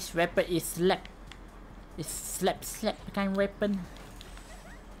 So this weapon is slap. It's slap, slap kind of weapon.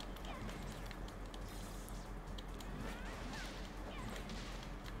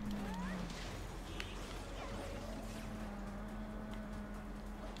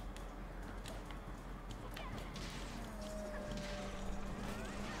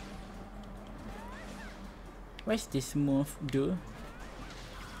 What's this move do?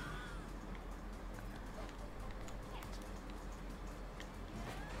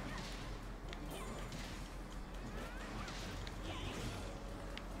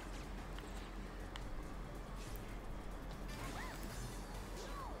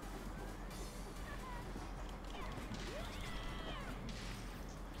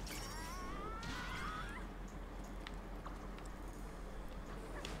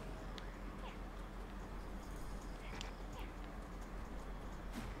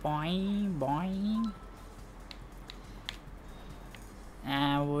 Boing, boing.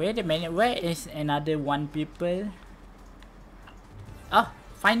 Wait a minute, where is another one people? Oh,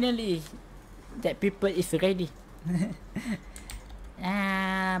 finally, that people is ready.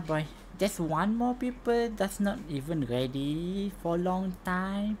 Boy, just one more people that's not even ready for a long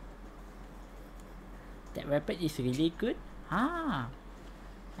time. That weapon is really good. I'm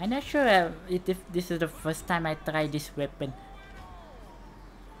not sure if this is the first time I try this weapon.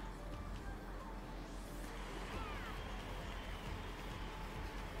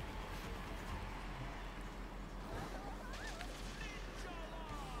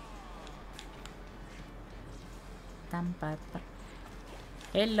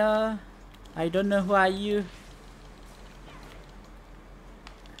 Hello, I don't know who are you.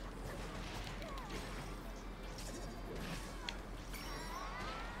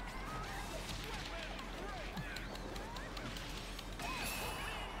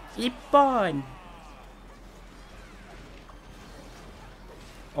 Ipon.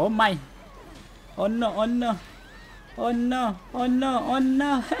 Oh my. Oh no, oh no. Oh no, oh no, oh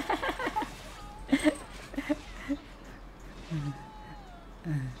no.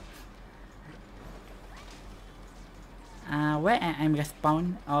 Where I'm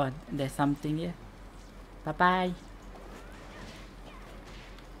respawn? Oh, there's something here. Bye bye.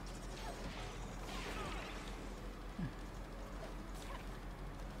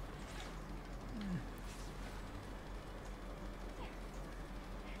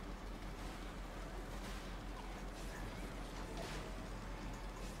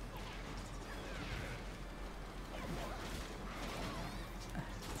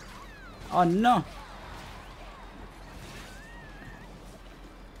 Oh no.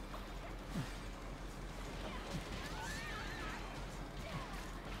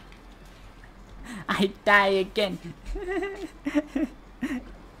 I die again.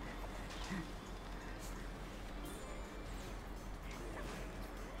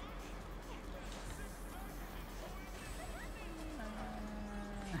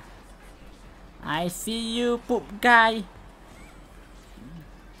 I see you, poop guy.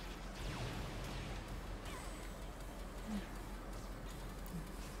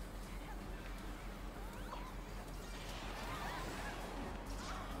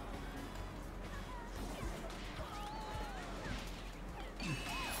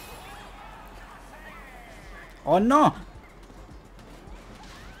 Oh no!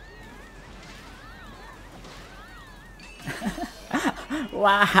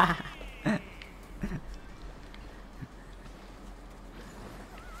 Wow!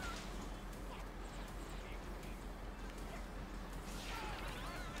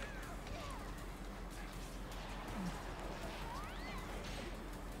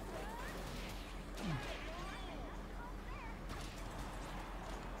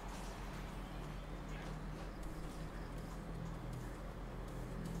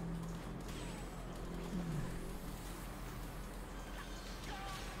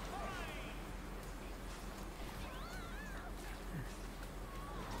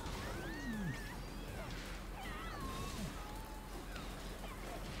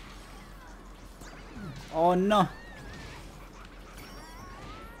 Oh no!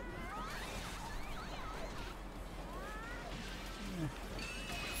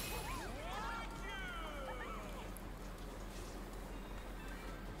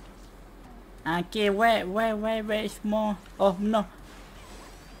 Okay, where is more? Oh no!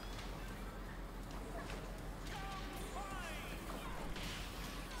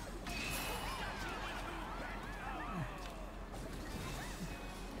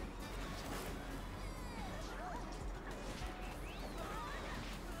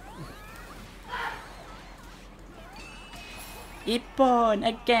 Ippon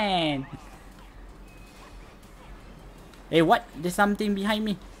again. Hey, what? There's something behind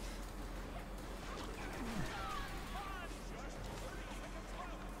me.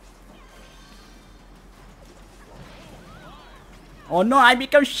 Oh no, I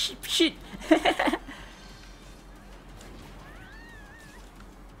become shit.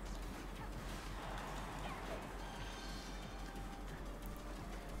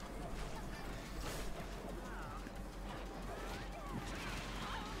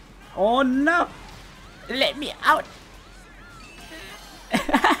 Oh no! Let me out!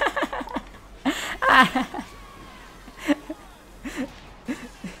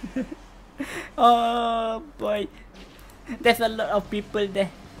 Oh boy! There's a lot of people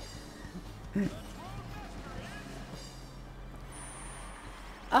there.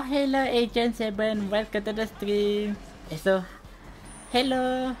 Oh hello Agent 7, welcome to the stream. So,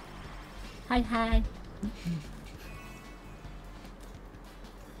 hello. Hi.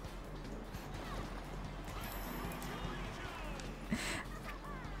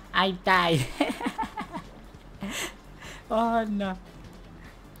 I died. Oh no.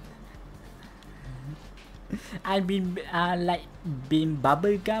 I've been like been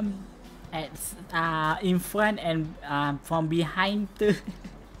bubblegum at in front and from behind too.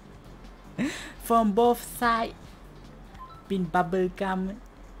 From both sides. Been bubblegum.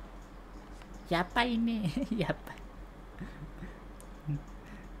 Siapa ini? Siapa?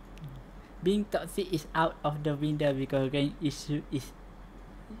 Being toxic is out of the window because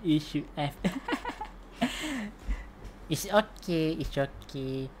issue F. It's okay. It's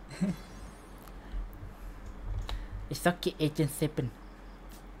okay, Agent 7.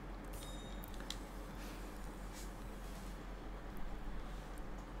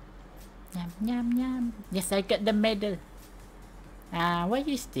 Yum. Yes, I got the medal. What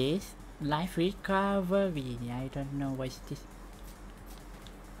is this? Life recovery. I don't know what is this.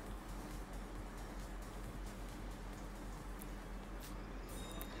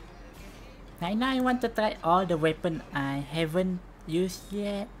 Right now I want to try all the weapon I haven't used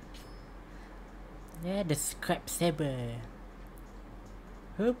yet. Yeah, the scrap saber.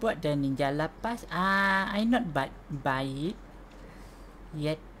 Who bought the Ninjala pass? I not buy it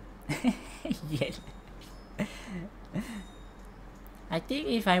yet. Yet. I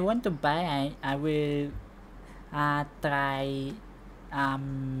think if I want to buy, I will try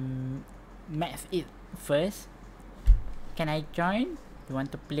match it first. Can I join? You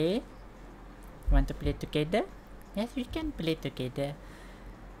want to play? Want to play together? Yes, we can play together.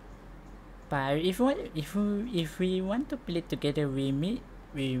 But if we want to play together, we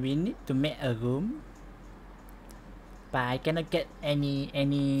need to make a room. But I cannot get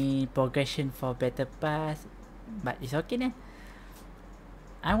any progression for better pass. But it's okay now.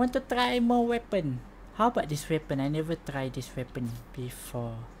 I want to try more weapon. How about this weapon? I never tried this weapon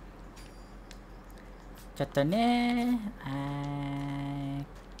before. Contohnya,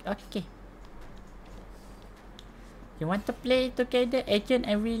 okay. You want to play together, Agent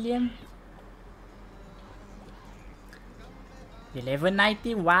and William? You level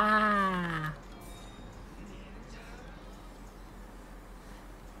 90, wow!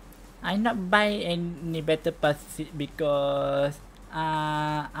 I not buy any better pass because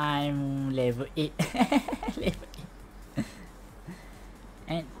I'm level 8. Level 8.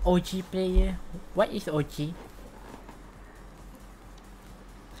 And OG player. What is OG?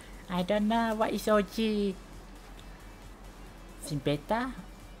 I don't know what is OG. In beta?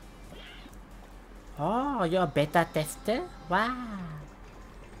 Oh, you're a beta tester? Wow!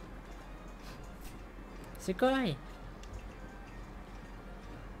 Sugoi!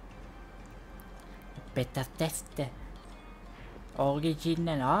 Beta tester.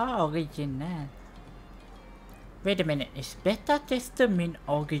 Original. Oh, original. Wait a minute. Is beta tester mean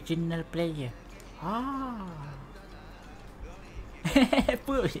original player? Ah.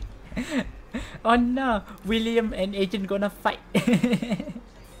 Push. Oh no, William and Agent gonna fight.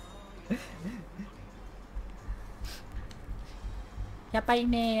 Siapa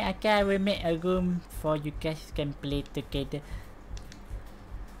ini? Okay, I will make a room for you guys can play together.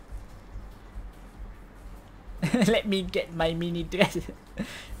 Let me get my mini dress.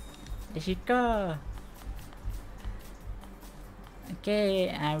 There you go. Okay,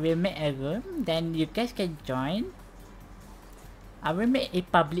 I will make a room. Then you guys can join. I will make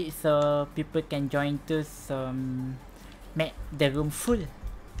it public so people can join too. So make the room full.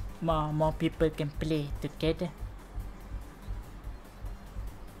 More people can play together.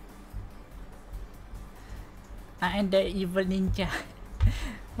 I am the evil ninja.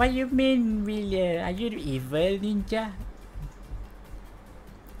 What you mean, William? Are you the evil ninja?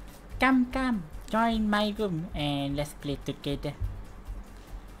 Come. Join my room and let's play together.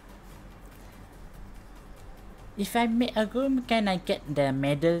 If I make a room, can I get the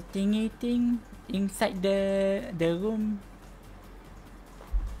medal thingy thing inside the room?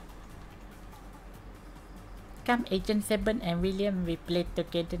 Come, Agent 7 and William, we play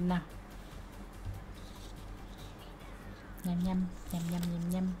together now. Yum yum, yum yum yum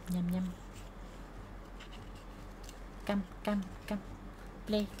yum yum yum. Come, come, come.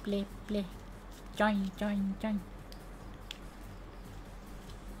 Play, play, play. Join, join, join.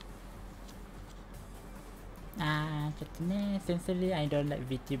 Sincerely, I don't like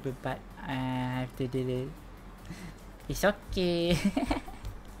Vtuber, but I have to do it. It's okay.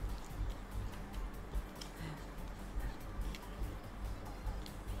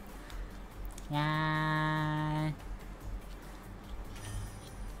 Yeah.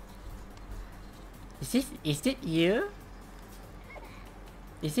 Is it you?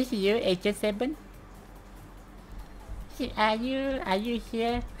 Is this you, Agent 7? Are you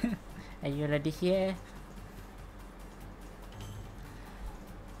here? Are you already here?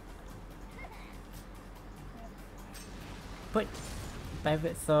 Put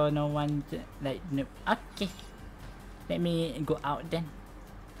private so no one like no. Okay, let me go out then.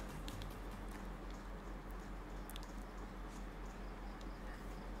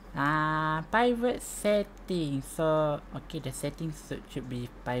 Private settings. So okay, the settings should be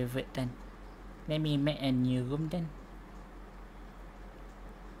private then. Let me make a new room then.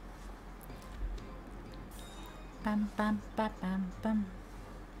 Pam pam pam pam pam.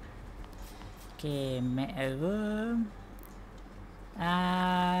 Okay, make a room.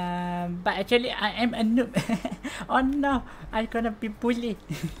 But actually I am a noob. Oh no, I'm gonna be bullied.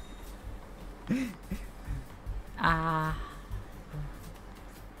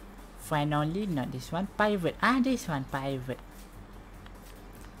 Finally, not this one, private. This one private.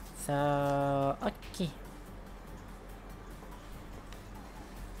 So okay.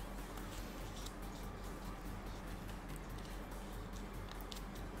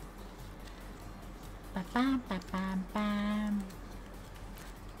 Pa pam pa pam pam.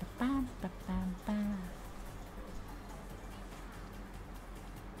 Pa pam pa pam pam.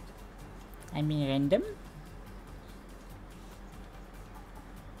 I mean random.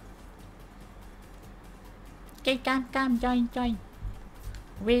 Okay, come, join.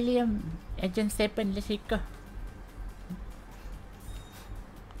 William, Agent 7, let's go.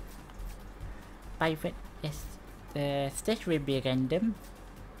 Private, yes. The stage will be random.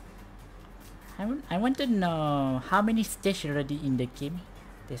 I want to know how many stages already in the game.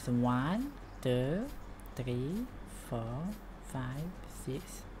 There's 1, 2, 3, 4, 5,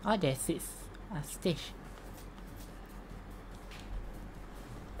 6. Oh, there's 6 stage.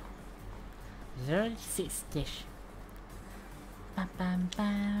 6 stage. Pam pam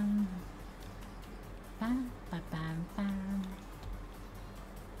pam. Pam pam pam pam.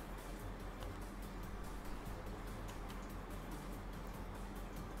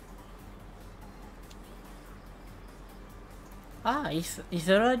 It's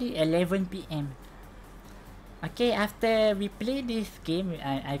already 11 p.m. Okay, after we play this game,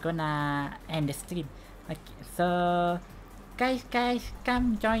 I gonna end the stream. Okay, so guys,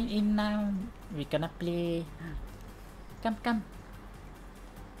 come join in now. We gonna play. Come.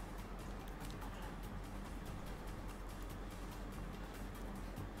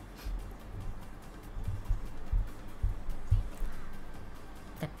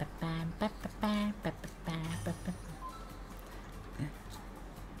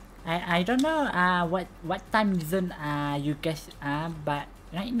 I don't know what time zone you guys are, but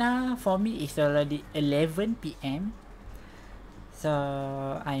right now for me it's already 11 p.m. So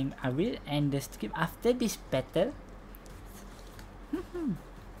I will end the stream after this battle.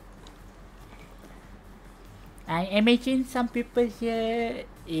 I imagine some people here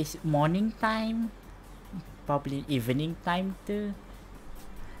is morning time, probably evening time too.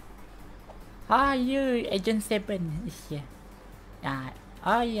 You Agent 7 is here.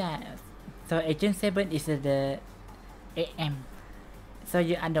 Oh yeah. So Agent 7 is the AM. So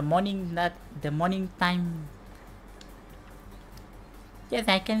you are the morning, not the morning time. Yes,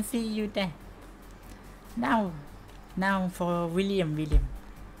 I can see you there. Now for William,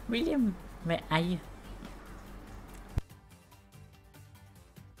 where are you?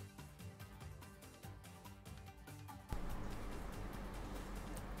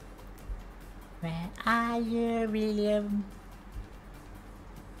 Where are you, William?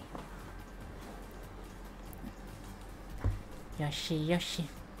 Yoshi.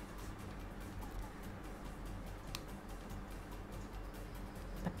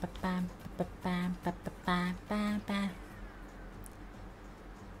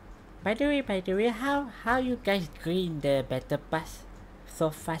 By the way, how you guys green the battle pass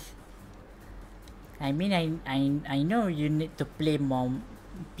so fast? I mean, I know you need to play more,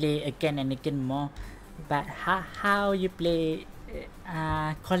 play again and again more, but how you play,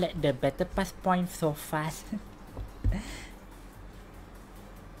 collect the battle pass points so fast?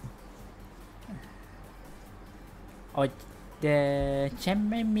 Or the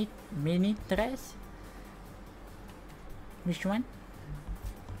champion mini dress? Which one?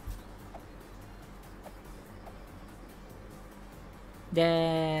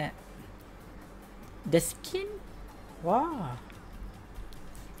 The skin? Wow.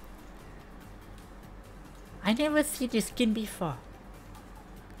 I never see the skin before.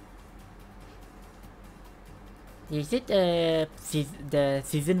 Is it the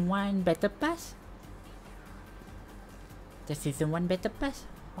season 1 battle pass? The season 1 battle pass?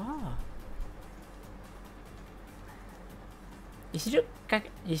 Oh. It look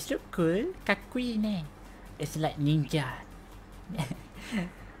cool. Kakui ne. It's like ninja.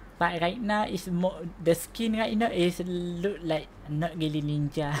 But right now it's more, the skin right now is look like not really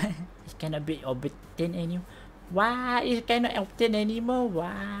ninja. It cannot be obtained anymore. What? It cannot obtain anymore?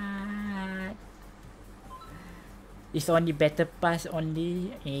 What? It's only battle pass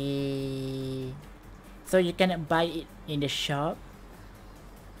only. So you cannot buy it in the shop.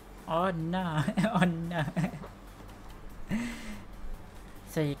 Oh no. Oh no.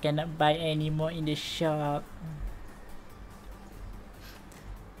 So you cannot buy anymore in the shop.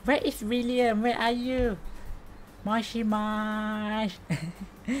 Where is William? Where are you? Moshi Mosh.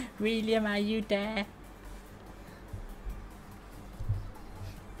 William, are you there?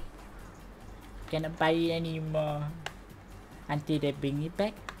 Cannot buy it anymore until they bring it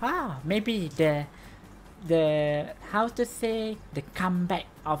back. Ah, maybe the how to say, the comeback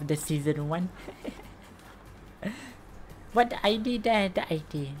of the season 1. What the ID there? The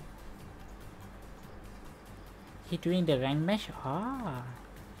ID. He doing the rank match. Ah.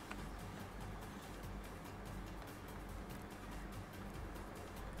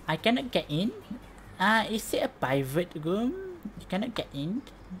 I cannot get in. Is it a private room? You cannot get in.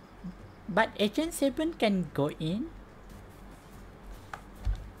 But Agent 7 can go in.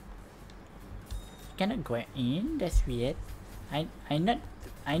 Cannot go in. That's weird. I not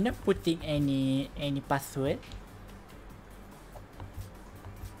putting any password.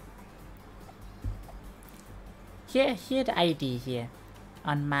 Here the ID here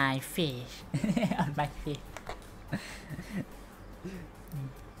on my face. On my face.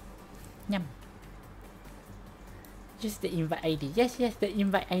 Yum. Just the invite ID. Yes, the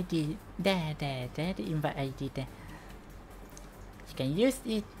invite ID. There, the invite ID there. You can use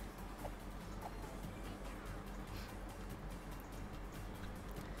it.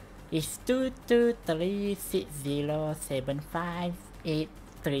 It's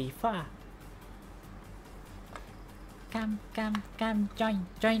 223607584. Come, join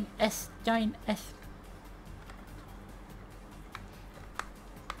us.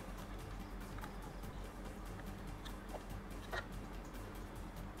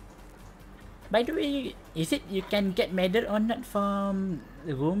 By the way, is it you can get medal or not from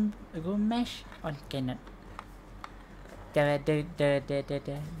room match or cannot?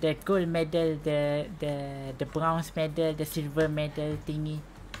 The gold medal, the bronze medal, the silver medal thingy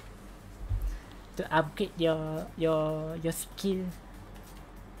to upgrade your skill.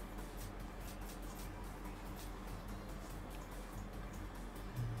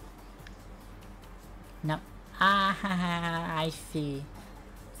 No. I see.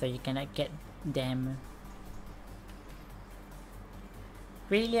 So you cannot get them.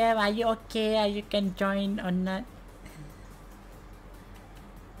 William, are you okay? Are you can join or not?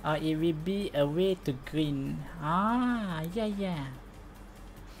 Or it will be a way to green. Yeah.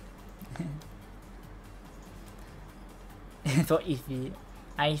 So easy.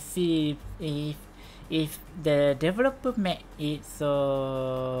 I see if the developer make it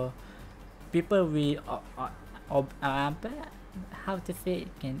so people will how to say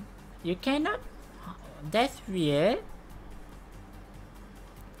it, you cannot. That's weird.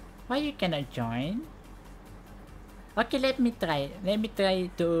 Why you cannot join? Okay, let me try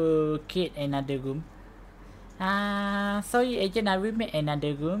to create another room. Sorry agent, I will make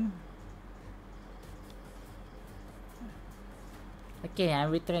another room. Okay, I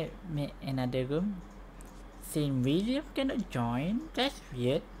will try make another room. Saying William cannot join. That's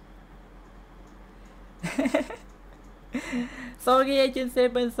weird. Sorry Agent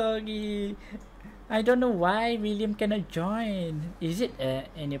 7, sorry. I don't know why William cannot join. Is it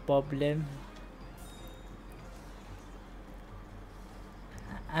any problem?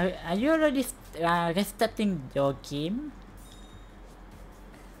 Are you already restarting your game?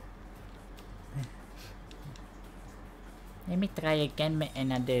 Let me try again, make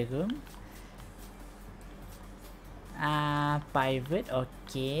another room. Private,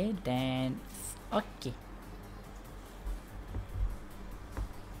 okay, then okay.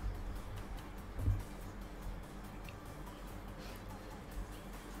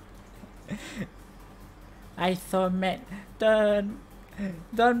 I so mad.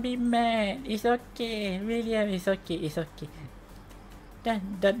 Don't be mad. It's okay, William. It's okay. It's okay.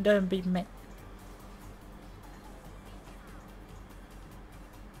 Don't be mad.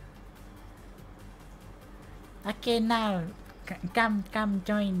 Okay, now come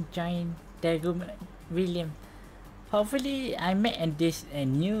join the room, William. Hopefully I made this a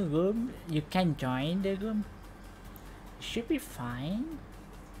new room. You can join the room. Should be fine.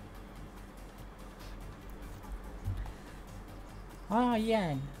 Oh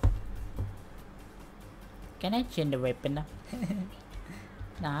yeah. Can I change the weapon now?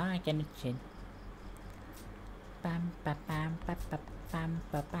 No, I cannot change. Pam pam pam pam pam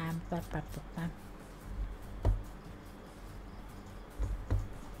pam pam pam pam pam.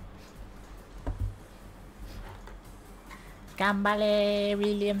 Kambale,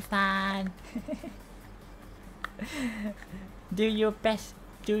 Williamson. Do your best.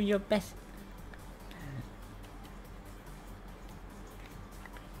 Do your best.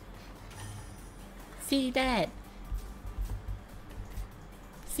 See that?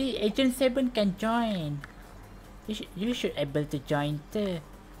 See, Agent 7 can join. You should able to join too.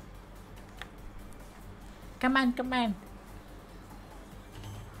 Come on, come on.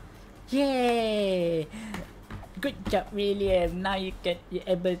 Yay! Good job, William. Now you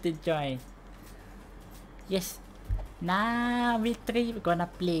able to join. Yes. Now we three gonna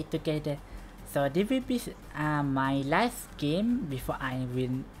play together. So this will be my last game before I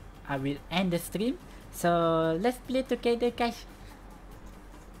will end the stream. So let's play together, guys.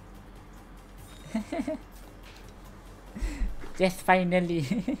 Yes, finally.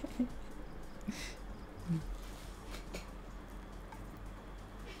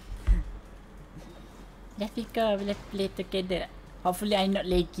 Let's go. Let's play together. Hopefully I'm not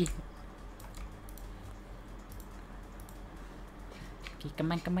laggy. Okay,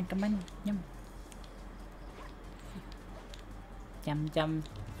 come on. Jump.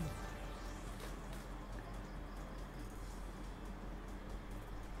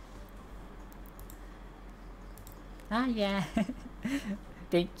 Ah yeah.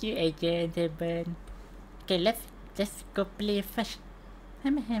 Thank you, Agent 7. Okay, let's go play first.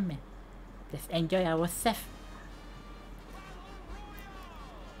 Hammer. Let's enjoy ourselves.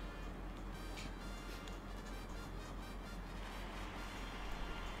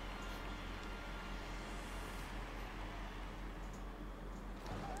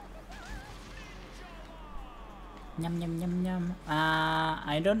 Yum.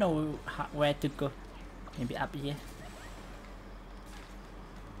 I don't know where to go. Maybe up here.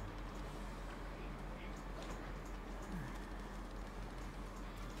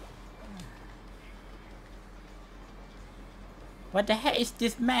 What the heck is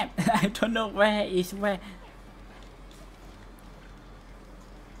this map? I don't know where is where.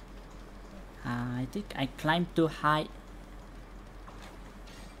 I think I climbed too high.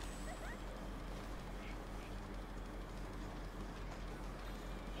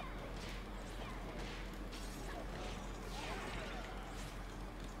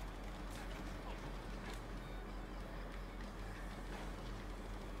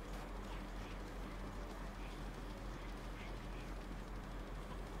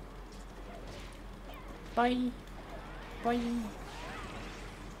 Bye.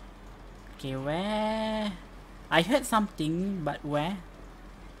 Okay, where? I heard something, but where?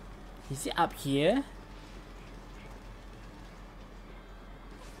 Is it up here?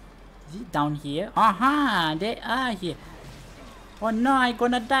 Is it down here? Aha! They are here. Oh no, I'm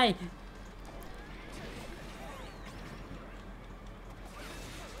gonna die.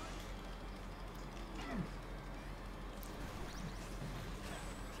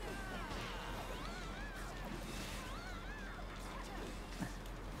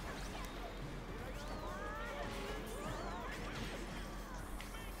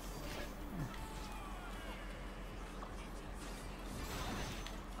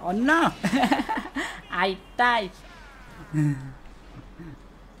 Oh no! I died!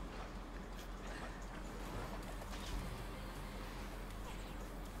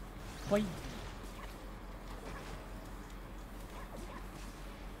 Oi!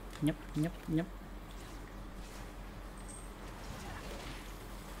 Nhấp.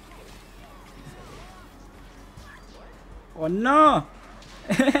 Oh no!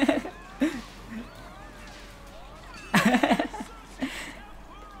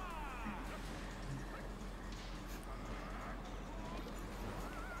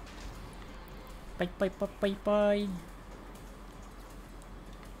 Bye.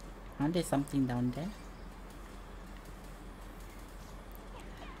 Oh, there's something down there.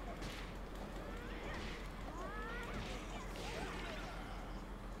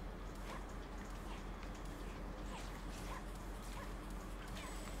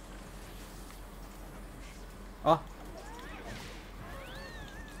 Oh.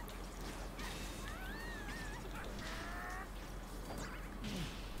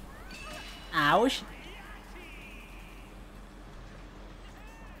 Ouch.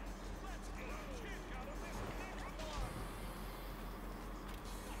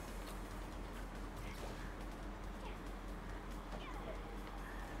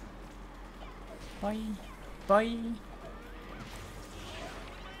 Bye.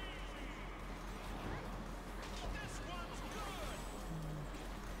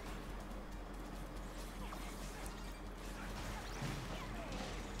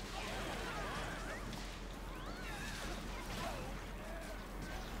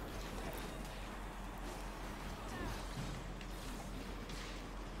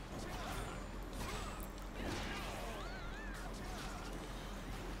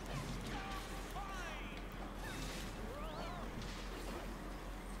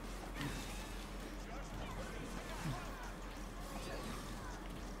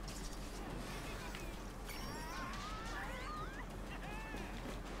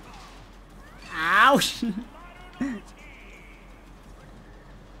 Ouch.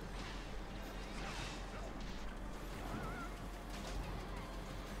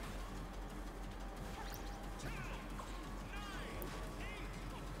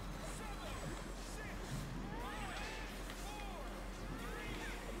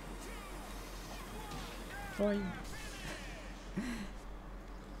 Boy.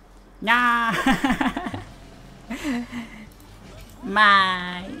 Nah.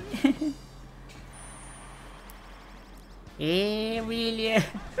 My. Hey, William.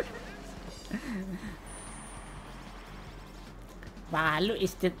 Wow, look,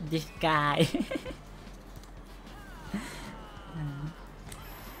 it's this guy.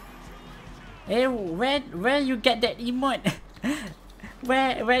 Hey, where you get that emote?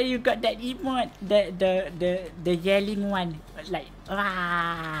 Where you got that emote? The yelling one, like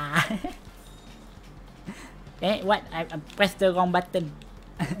ah. What? I pressed the wrong button.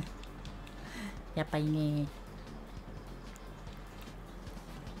 Siapa ini?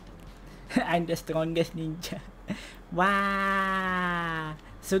 I'm the strongest ninja. Wow,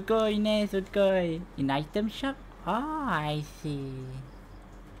 sugoi ne, sugoi. In item shop? Oh, I see.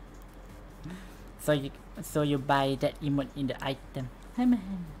 So you buy that emote in the item.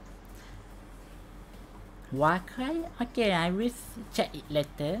 Warcry? Okay, I will check it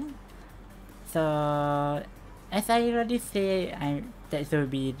later. So, as I already say, that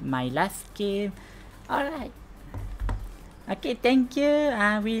will be my last game. Alright. Okay, thank you,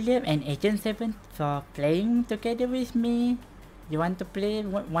 William and Agent 7 for playing together with me. You want to play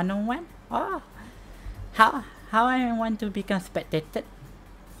one-on-one? Oh, how I want to become spectator?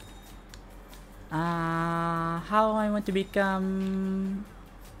 How I want to become...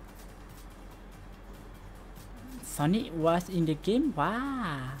 Sonic was in the game?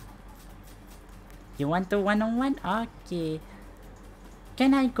 Wow. You want to one-on-one? Okay.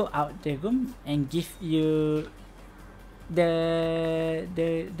 Can I go out the room and give you the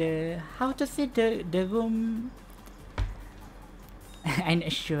how to say the room? I'm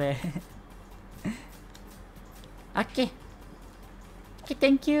not sure. Okay,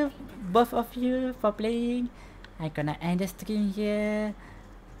 thank you both of you for playing. I'm gonna end the stream here.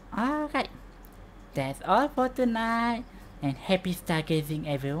 Alright, that's all for tonight, and happy stargazing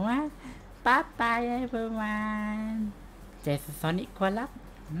everyone. Bye bye everyone. There's a Sonic collab.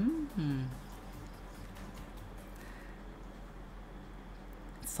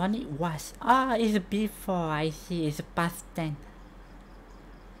 Sonic was. It's before. I see. It's past 10.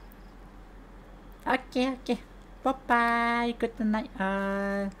 Okay. Bye bye. Good night.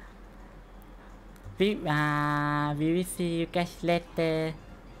 We will see you guys later.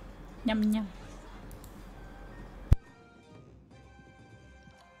 Yum.